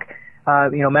ball back.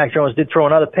 Mac Jones did throw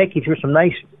another pick. He threw some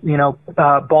nice,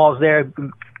 balls there,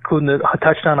 including the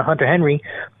touchdown to Hunter Henry.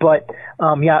 But,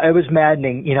 it was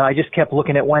maddening. I just kept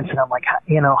looking at Wentz and I'm like,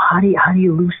 how do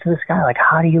you lose to this guy? Like,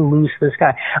 how do you lose to this guy?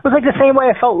 It was like the same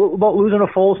way I felt about losing to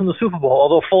Foles in the Super Bowl.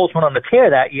 Although Foles went on the tear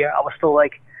that year, I was still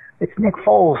like, it's Nick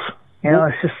Foles.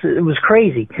 It was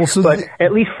crazy. Well,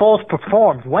 at least Foles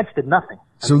performed. Wentz did nothing.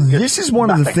 So this is one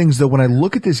of the things that when I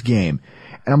look at this game,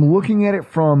 and I'm looking at it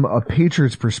from a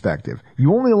Patriots perspective,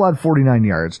 you only allowed 49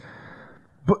 yards,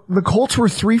 but the Colts were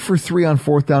 3 for 3 on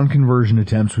 4th down conversion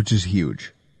attempts, which is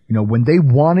huge. When they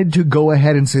wanted to go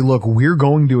ahead and say, look, we're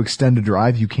going to extend a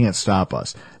drive, you can't stop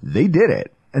us. They did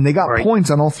it, and they got points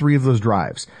on all 3 of those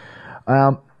drives.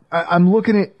 I'm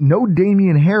looking at no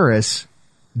Damian Harris,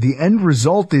 The end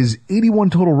result is 81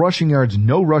 total rushing yards,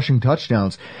 no rushing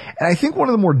touchdowns. And I think one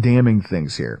of the more damning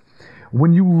things here,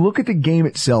 when you look at the game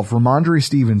itself, Ramondre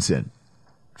Stevenson,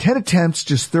 10 attempts,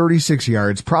 just 36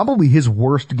 yards, probably his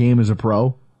worst game as a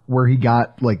pro, where he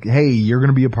got like, hey, you're going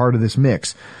to be a part of this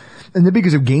mix. And then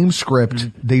because of game script,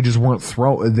 they just weren't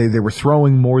they were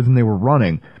throwing more than they were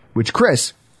running, which,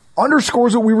 Chris,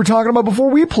 underscores what we were talking about before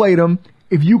we played them.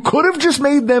 If you could have just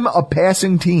made them a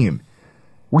passing team,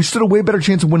 we stood a way better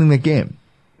chance of winning that game.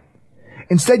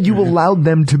 Instead, you allowed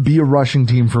them to be a rushing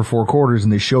team for 4 quarters,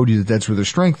 and they showed you that that's where their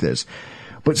strength is.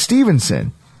 But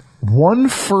Stevenson, 1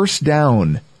 first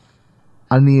down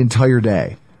on the entire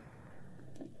day.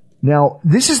 Now,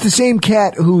 this is the same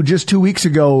cat who just 2 weeks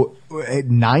ago had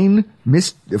 9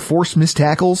 forced missed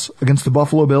tackles against the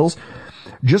Buffalo Bills.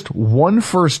 Just 1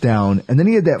 first down, and then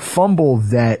he had that fumble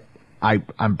that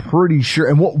I'm pretty sure,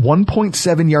 and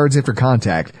 1.7 yards after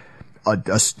contact,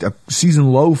 a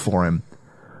season low for him.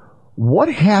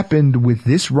 What happened with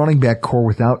this running back core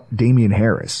without Damian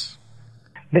Harris?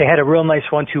 They had a real nice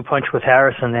 1-2 punch with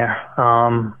Harris in there.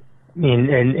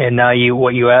 And now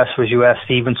what you asked was you asked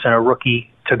Stevenson, a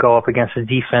rookie, to go up against a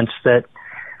defense that,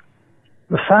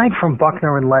 aside from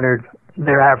Buckner and Leonard,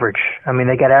 they're average. I mean,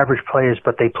 they got average players,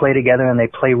 but they play together and they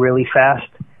play really fast.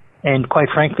 And quite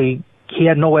frankly, he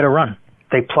had nowhere to run.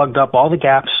 They plugged up all the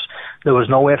gaps. There was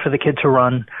nowhere for the kid to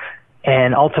run.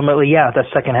 And ultimately, yeah, that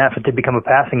second half it did become a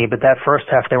passing game, but that first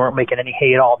half they weren't making any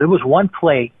hay at all. There was one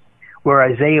play where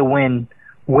Isaiah Wynn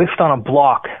whiffed on a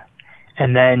block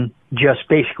and then just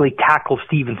basically tackled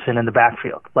Stevenson in the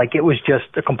backfield. Like, it was just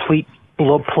a complete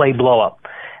play blow up.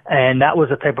 And that was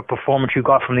the type of performance you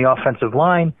got from the offensive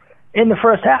line in the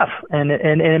first half.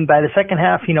 And by the second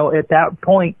half, at that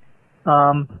point,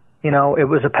 it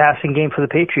was a passing game for the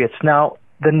Patriots. Now,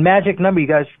 the magic number, you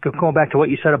guys, going back to what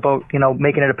you said about,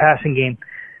 making it a passing game,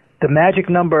 the magic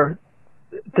number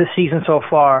this season so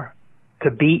far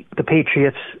to beat the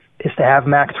Patriots is to have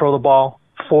Mac throw the ball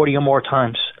 40 or more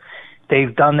times.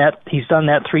 They've done that. He's done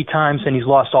that 3 times, and he's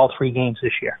lost all 3 games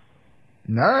this year.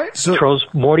 All right. So throws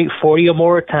 40 or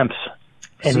more attempts,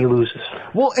 and he loses.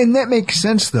 Well, and that makes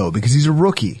sense, though, because he's a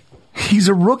rookie. He's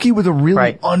a rookie with a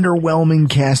really underwhelming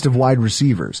cast of wide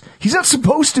receivers. He's not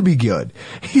supposed to be good.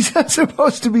 He's not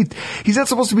supposed to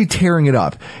be tearing it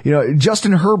up.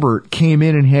 Justin Herbert came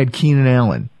in and had Keenan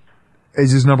Allen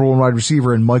as his number 1 wide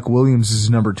receiver and Mike Williams as his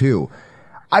number 2.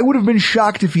 I would have been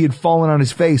shocked if he had fallen on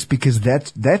his face, because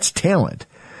that's talent.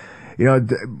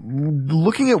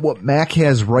 Looking at what Mac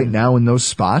has right now in those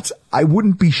spots, I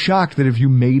wouldn't be shocked that if you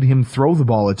made him throw the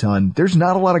ball a ton, there's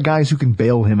not a lot of guys who can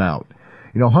bail him out.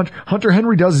 Hunter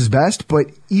Henry does his best, but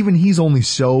even he's only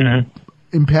so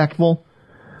impactful.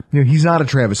 He's not a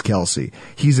Travis Kelce.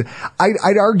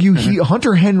 I'd argue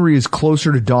Hunter Henry is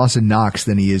closer to Dawson Knox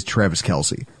than he is Travis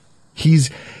Kelce. He's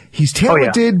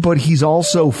talented, but he's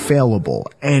also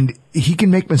fallible, and he can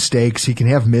make mistakes. He can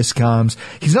have miscoms.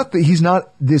 He's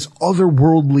not this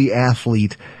otherworldly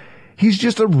athlete. He's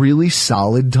just a really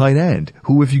solid tight end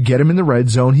who, if you get him in the red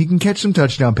zone, he can catch some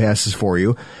touchdown passes for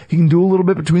you. He can do a little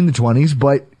bit between the 20s,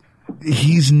 but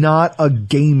he's not a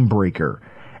game breaker.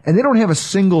 And they don't have a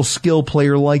single skill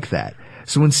player like that.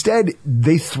 So instead,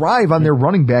 they thrive on their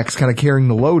running backs kind of carrying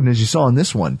the load. And as you saw in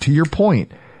this one, to your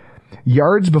point,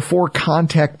 yards before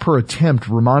contact per attempt,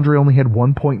 Ramondre only had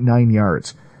 1.9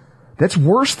 yards. That's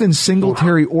worse than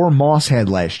Singletary or Moss had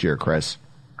last year, Chris.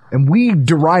 And we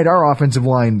deride our offensive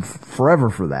line forever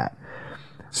for that.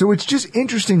 So it's just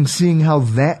interesting seeing how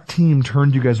that team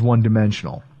turned you guys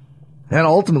one-dimensional. That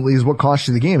ultimately is what cost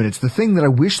you the game. And it's the thing that I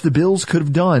wish the Bills could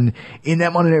have done in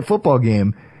that Monday Night Football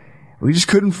game. We just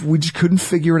couldn't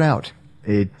figure it out.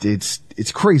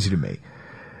 It's crazy to me.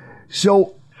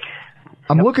 So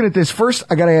I'm looking at this. First,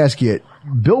 I got to ask you,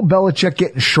 Bill Belichick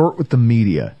getting short with the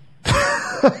media.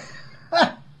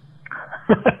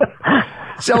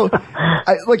 So,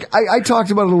 I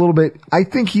talked about it a little bit. I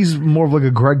think he's more of like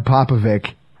a Greg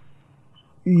Popovich.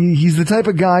 He's the type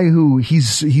of guy who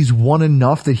he's won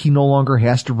enough that he no longer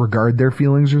has to regard their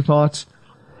feelings or thoughts.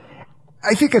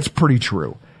 I think that's pretty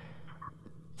true.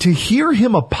 To hear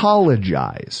him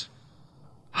apologize,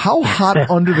 how hot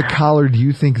under the collar do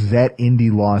you think that Indy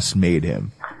loss made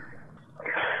him?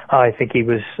 I think he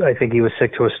was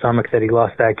sick to his stomach that he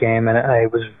lost that game, and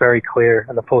it was very clear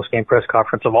in the post-game press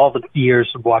conference. Of all the years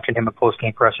of watching him at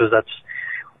post-game pressers, that's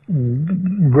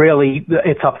really,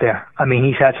 it's up there. I mean,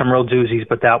 he's had some real doozies,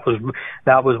 but that was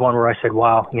one where I said,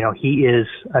 wow, he is,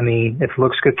 if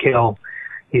looks could kill,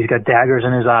 he's got daggers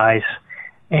in his eyes.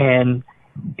 And,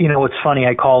 it's funny,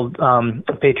 I called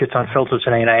the Patriots Unfiltered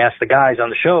today, and I asked the guys on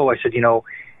the show, I said,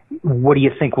 what do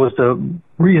you think was the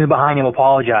reason behind him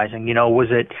apologizing?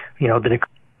 Was it,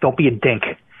 don't be a dink.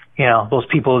 Those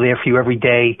people are there for you every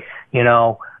day,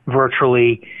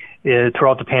 virtually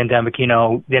throughout the pandemic,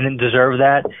 didn't deserve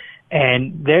that.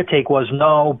 And their take was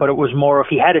no, but it was more if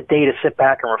he had a day to sit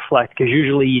back and reflect, because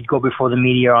usually you'd go before the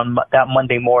media on that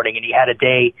Monday morning, and he had a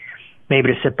day maybe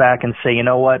to sit back and say, you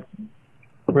know what,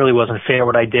 really wasn't fair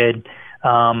what I did.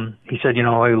 He said,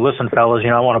 hey, listen, fellas,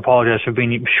 I want to apologize for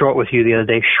being short with you the other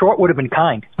day. Short would have been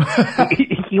kind.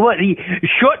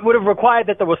 Short would have required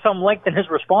that there was some length in his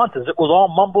responses. It was all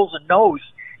mumbles and no's,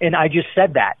 and I just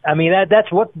said that. I mean,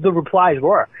 that's what the replies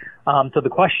were to the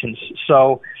questions.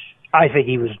 So I think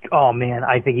he was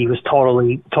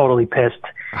totally pissed.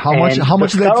 How much of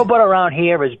that scuttlebutt around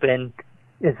here is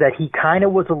that he kind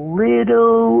of was a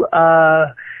little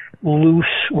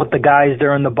loose with the guys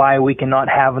during the bye week and not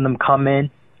having them come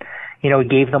in. He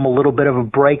gave them a little bit of a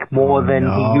break more than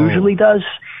he usually does.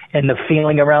 And the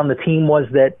feeling around the team was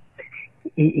that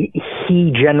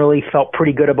he generally felt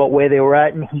pretty good about where they were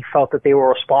at, and he felt that they were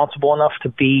responsible enough to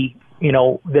be,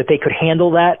 that they could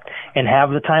handle that and have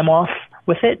the time off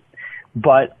with it.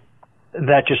 But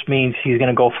that just means he's going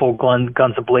to go full guns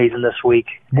a-blazing this week.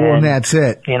 Well, and that's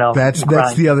it. That's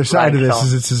the other side of this.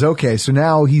 Is it says, okay, so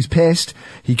now he's pissed,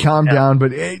 he calmed down,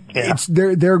 but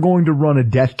they're going to run a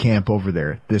death camp over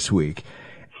there this week,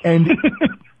 and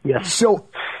so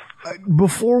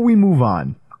before we move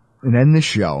on and end this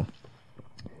show,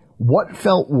 what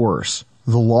felt worse,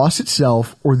 the loss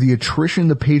itself or the attrition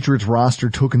the Patriots roster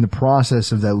took in the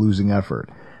process of that losing effort?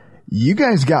 You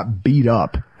guys got beat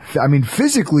up. I mean,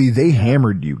 physically, they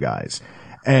hammered you guys.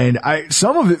 And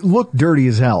some of it looked dirty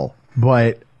as hell.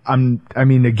 But,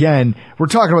 again, we're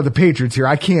talking about the Patriots here.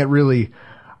 I'm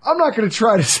not going to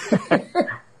try to say.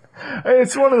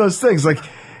 It's one of those things. Like,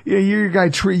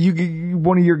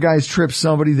 one of your guys trips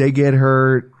somebody, they get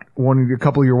hurt. A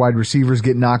couple of your wide receivers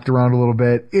get knocked around a little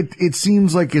bit. It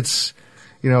seems like it's,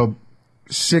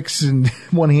 6 in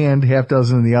one hand, half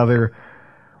dozen in the other.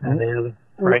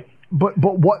 Right. But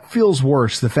what feels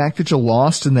worse, the fact that you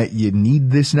lost and that you need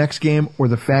this next game, or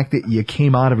the fact that you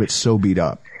came out of it so beat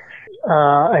up?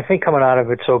 I think coming out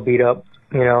of it so beat up,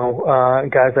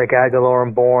 guys like Aguilar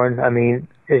and Bourne, I mean,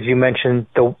 as you mentioned,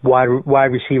 the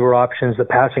wide receiver options, the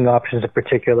passing options in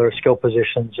particular, skill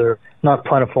positions are not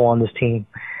plentiful on this team.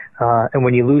 And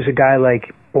when you lose a guy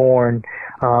like Bourne,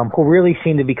 who really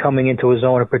seemed to be coming into his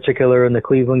own, in particular in the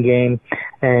Cleveland game,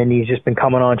 and he's just been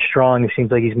coming on strong, it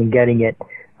seems like he's been getting it.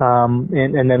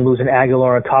 And then losing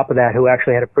Aguilar on top of that, who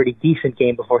actually had a pretty decent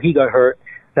game before he got hurt,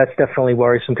 that's definitely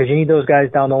worrisome because you need those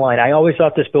guys down the line. I always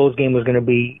thought this Bills game was going to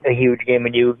be a huge game,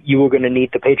 and you were going to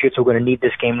need, the Patriots were going to need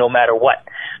this game no matter what.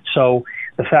 So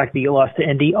the fact that you lost to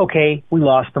Indy, okay, we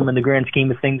lost them in the grand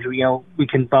scheme of things. We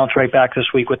can bounce right back this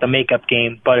week with the makeup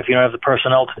game, but if you don't have the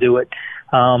personnel to do it,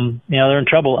 they're in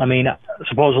trouble. I mean,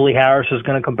 supposedly Harris is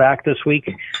going to come back this week.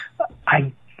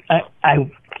 I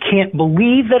can't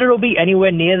believe that it'll be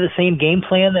anywhere near the same game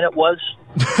plan that it was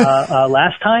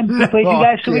last time we played you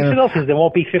guys 2 weeks ago, because there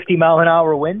won't be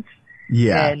 50-mile-an-hour winds.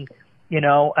 Yeah. And,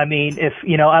 if,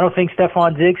 I don't think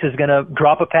Stephon Diggs is going to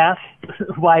drop a pass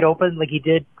wide open like he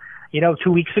did, 2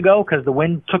 weeks ago, because the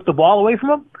wind took the ball away from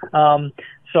him.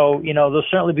 So, there'll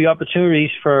certainly be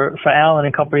opportunities for Allen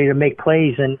and company to make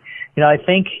plays. And, I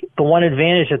think the one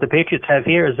advantage that the Patriots have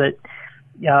here is that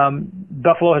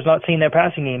Buffalo has not seen their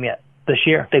passing game yet this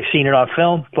year. They've seen it on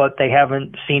film, but they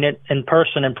haven't seen it in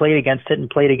person and played against it and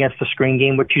played against the screen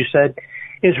game, which you said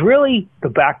is really the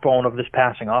backbone of this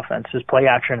passing offense, is play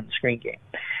action and the screen game.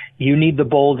 You need the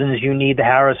Boldens, you need the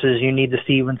Harrises, you need the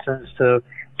Stevensons to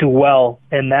do well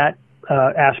in that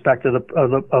aspect of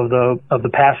the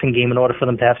passing game in order for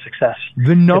them to have success.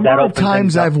 The number of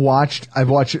times I've watched,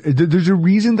 there's a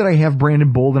reason that I have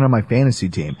Brandon Bolden on my fantasy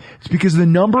team. It's because the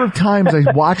number of times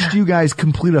I watched you guys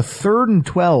complete a 3rd and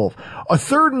 12, a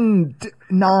 3rd and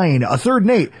 9, a 3rd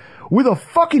and 8 with a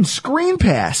fucking screen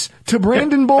pass to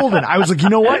Brandon Bolden. I was like, you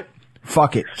know what?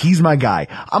 Fuck it. He's my guy.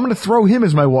 I'm going to throw him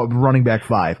as my running back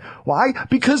 5. Why?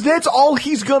 Because that's all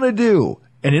he's going to do.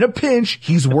 And in a pinch,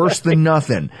 he's worse than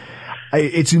nothing.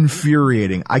 It's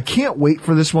infuriating. I can't wait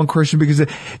for this one, Christian, because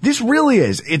this really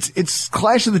is. It's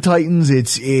Clash of the Titans.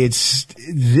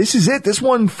 This is it. This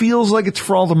one feels like it's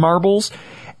for all the marbles.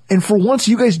 And for once,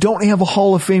 you guys don't have a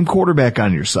Hall of Fame quarterback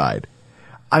on your side.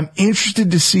 I'm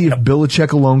interested to see if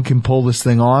Belichick alone can pull this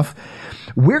thing off.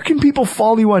 Where can people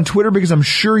follow you on Twitter? Because I'm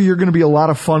sure you're going to be a lot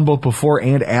of fun both before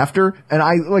and after.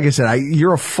 And like I said,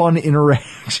 you're a fun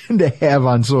interaction to have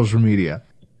on social media.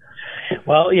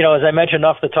 Well, as I mentioned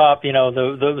off the top,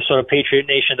 the sort of Patriot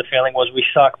Nation, the feeling was we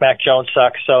suck, Mac Jones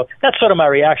sucks. So that's sort of my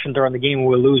reaction during the game when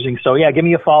we were losing. So, yeah, give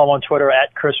me a follow on Twitter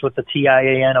at Chris with the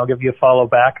TIAN. I'll give you a follow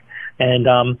back. And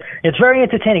it's very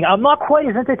entertaining. I'm not quite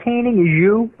as entertaining as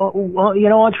you,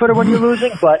 on Twitter when you're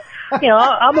losing, but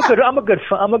I'm a good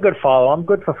follow. I'm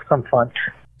good for some fun.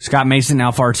 Scott Mason,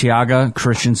 Alpha Artiaga,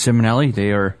 Christian Simonelli,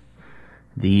 they are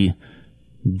the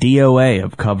DOA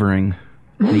of covering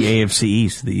the AFC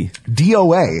East, the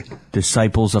DOA,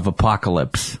 Disciples of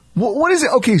Apocalypse. What is it?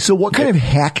 Okay, so what kind of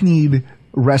hackneyed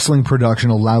wrestling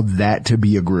production allowed that to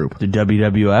be a group? The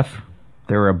WWF.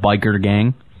 They were a biker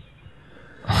gang.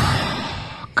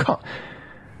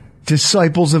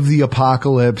 Disciples of the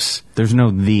Apocalypse. There's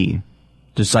no the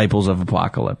Disciples of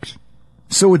Apocalypse.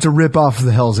 So it's a ripoff of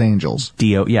the Hells Angels.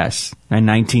 Yes. A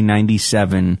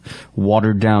 1997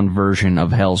 watered-down version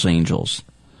of Hells Angels.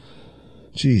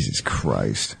 Jesus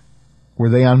Christ. Were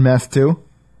they on meth, too?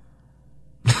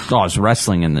 Oh, it's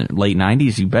wrestling in the late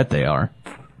 90s? You bet they are.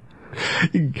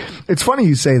 It's funny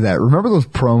you say that. Remember those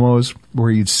promos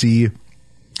where you'd see,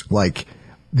 like,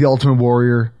 the Ultimate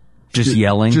Warrior... Just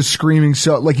yelling? Just screaming.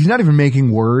 So, like, he's not even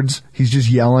making words. He's just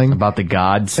yelling. About the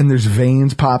gods. And there's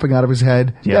veins popping out of his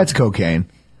head. Yep. That's cocaine.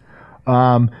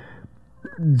 Hulk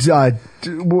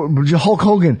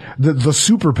Hogan, the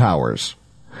superpowers.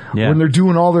 Yeah. When they're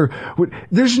doing all their...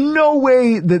 There's no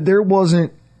way that there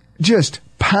wasn't just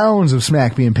pounds of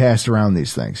smack being passed around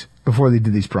these things before they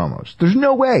did these promos. There's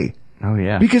no way. Oh,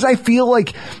 yeah. Because I feel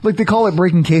like they call it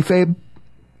breaking kayfabe.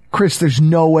 Chris, there's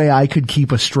no way I could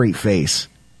keep a straight face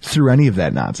through any of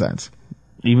that nonsense.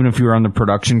 Even if you were on the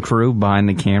production crew behind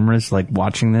the cameras, like,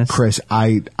 watching this? Chris,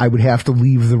 I would have to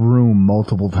leave the room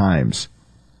multiple times.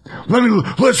 Let me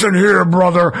listen here,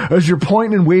 brother, as you're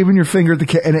pointing and waving your finger at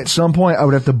the and at some point I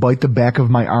would have to bite the back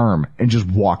of my arm and just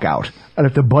walk out. I'd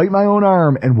have to bite my own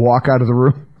arm and walk out of the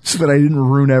room so that I didn't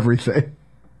ruin everything.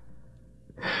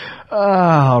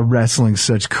 Wrestling's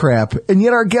such crap. And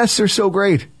yet our guests are so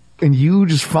great. And you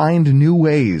just find new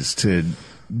ways to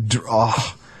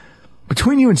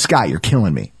between you and Scott, you're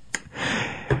killing me.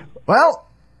 Well,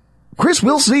 Chris,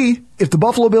 we'll see if the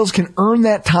Buffalo Bills can earn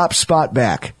that top spot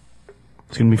back.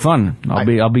 It's going to be fun.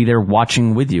 I'll be there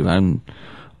watching with you. I'm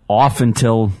off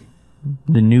until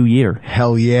the new year.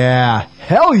 Hell yeah.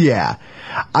 Hell yeah.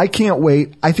 I can't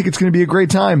wait. I think it's going to be a great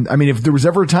time. I mean, if there was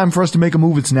ever a time for us to make a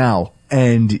move, it's now.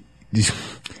 And it's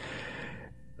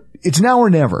now or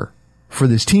never. For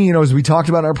this team, as we talked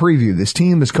about in our preview, this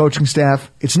team, this coaching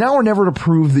staff, it's now or never to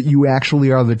prove that you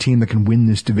actually are the team that can win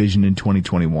this division in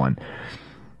 2021.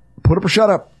 Put up or shut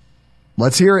up.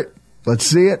 Let's hear it. Let's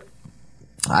see it.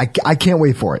 I can't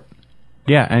wait for it.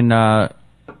 Yeah, and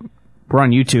we're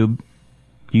on YouTube,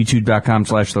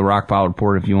 youtube.com/The Rockpile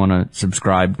Report if you want to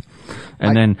subscribe.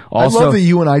 And then also, I love that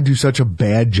you and I do such a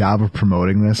bad job of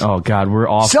promoting this. Oh God, we're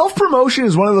off. Self-promotion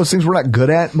is one of those things we're not good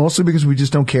at, mostly because we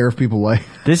just don't care if people like.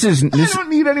 I don't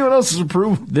need anyone else's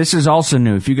approval. This is also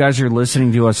new. If you guys are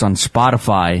listening to us on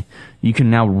Spotify, you can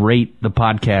now rate the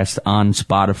podcast on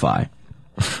Spotify.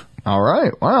 All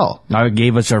right. Wow. I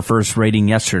gave us our first rating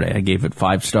yesterday. I gave it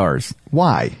 5 stars.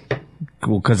 Why?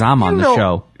 Well, because I'm on the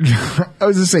show. I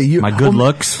was going to say, my good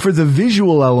looks. For the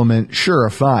visual element, sure,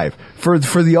 a 5. For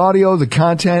the audio, the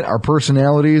content, our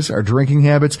personalities, our drinking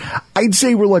habits, I'd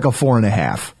say we're like a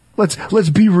 4.5. Let's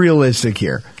be realistic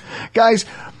here. Guys,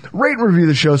 rate and review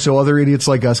the show so other idiots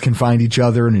like us can find each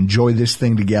other and enjoy this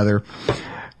thing together.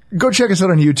 Go check us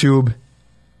out on YouTube.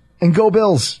 And go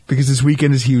Bills, because this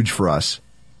weekend is huge for us.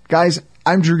 Guys,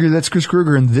 I'm Drew Gear, that's Chris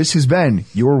Kruger, and this has been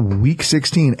your Week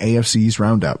 16 AFC East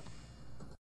Roundup.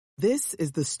 This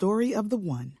is the story of the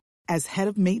one. As head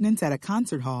of maintenance at a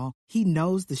concert hall, he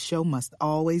knows the show must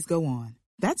always go on.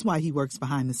 That's why he works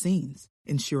behind the scenes,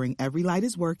 ensuring every light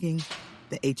is working,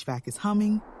 the HVAC is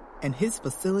humming, and his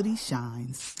facility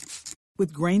shines.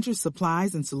 With Grainger's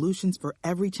supplies and solutions for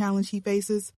every challenge he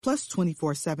faces, plus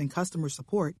 24/7 customer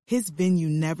support, his venue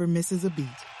never misses a beat.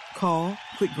 Call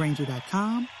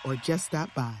quickgrainger.com or just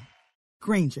stop by.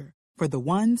 Grainger, for the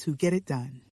ones who get it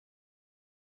done.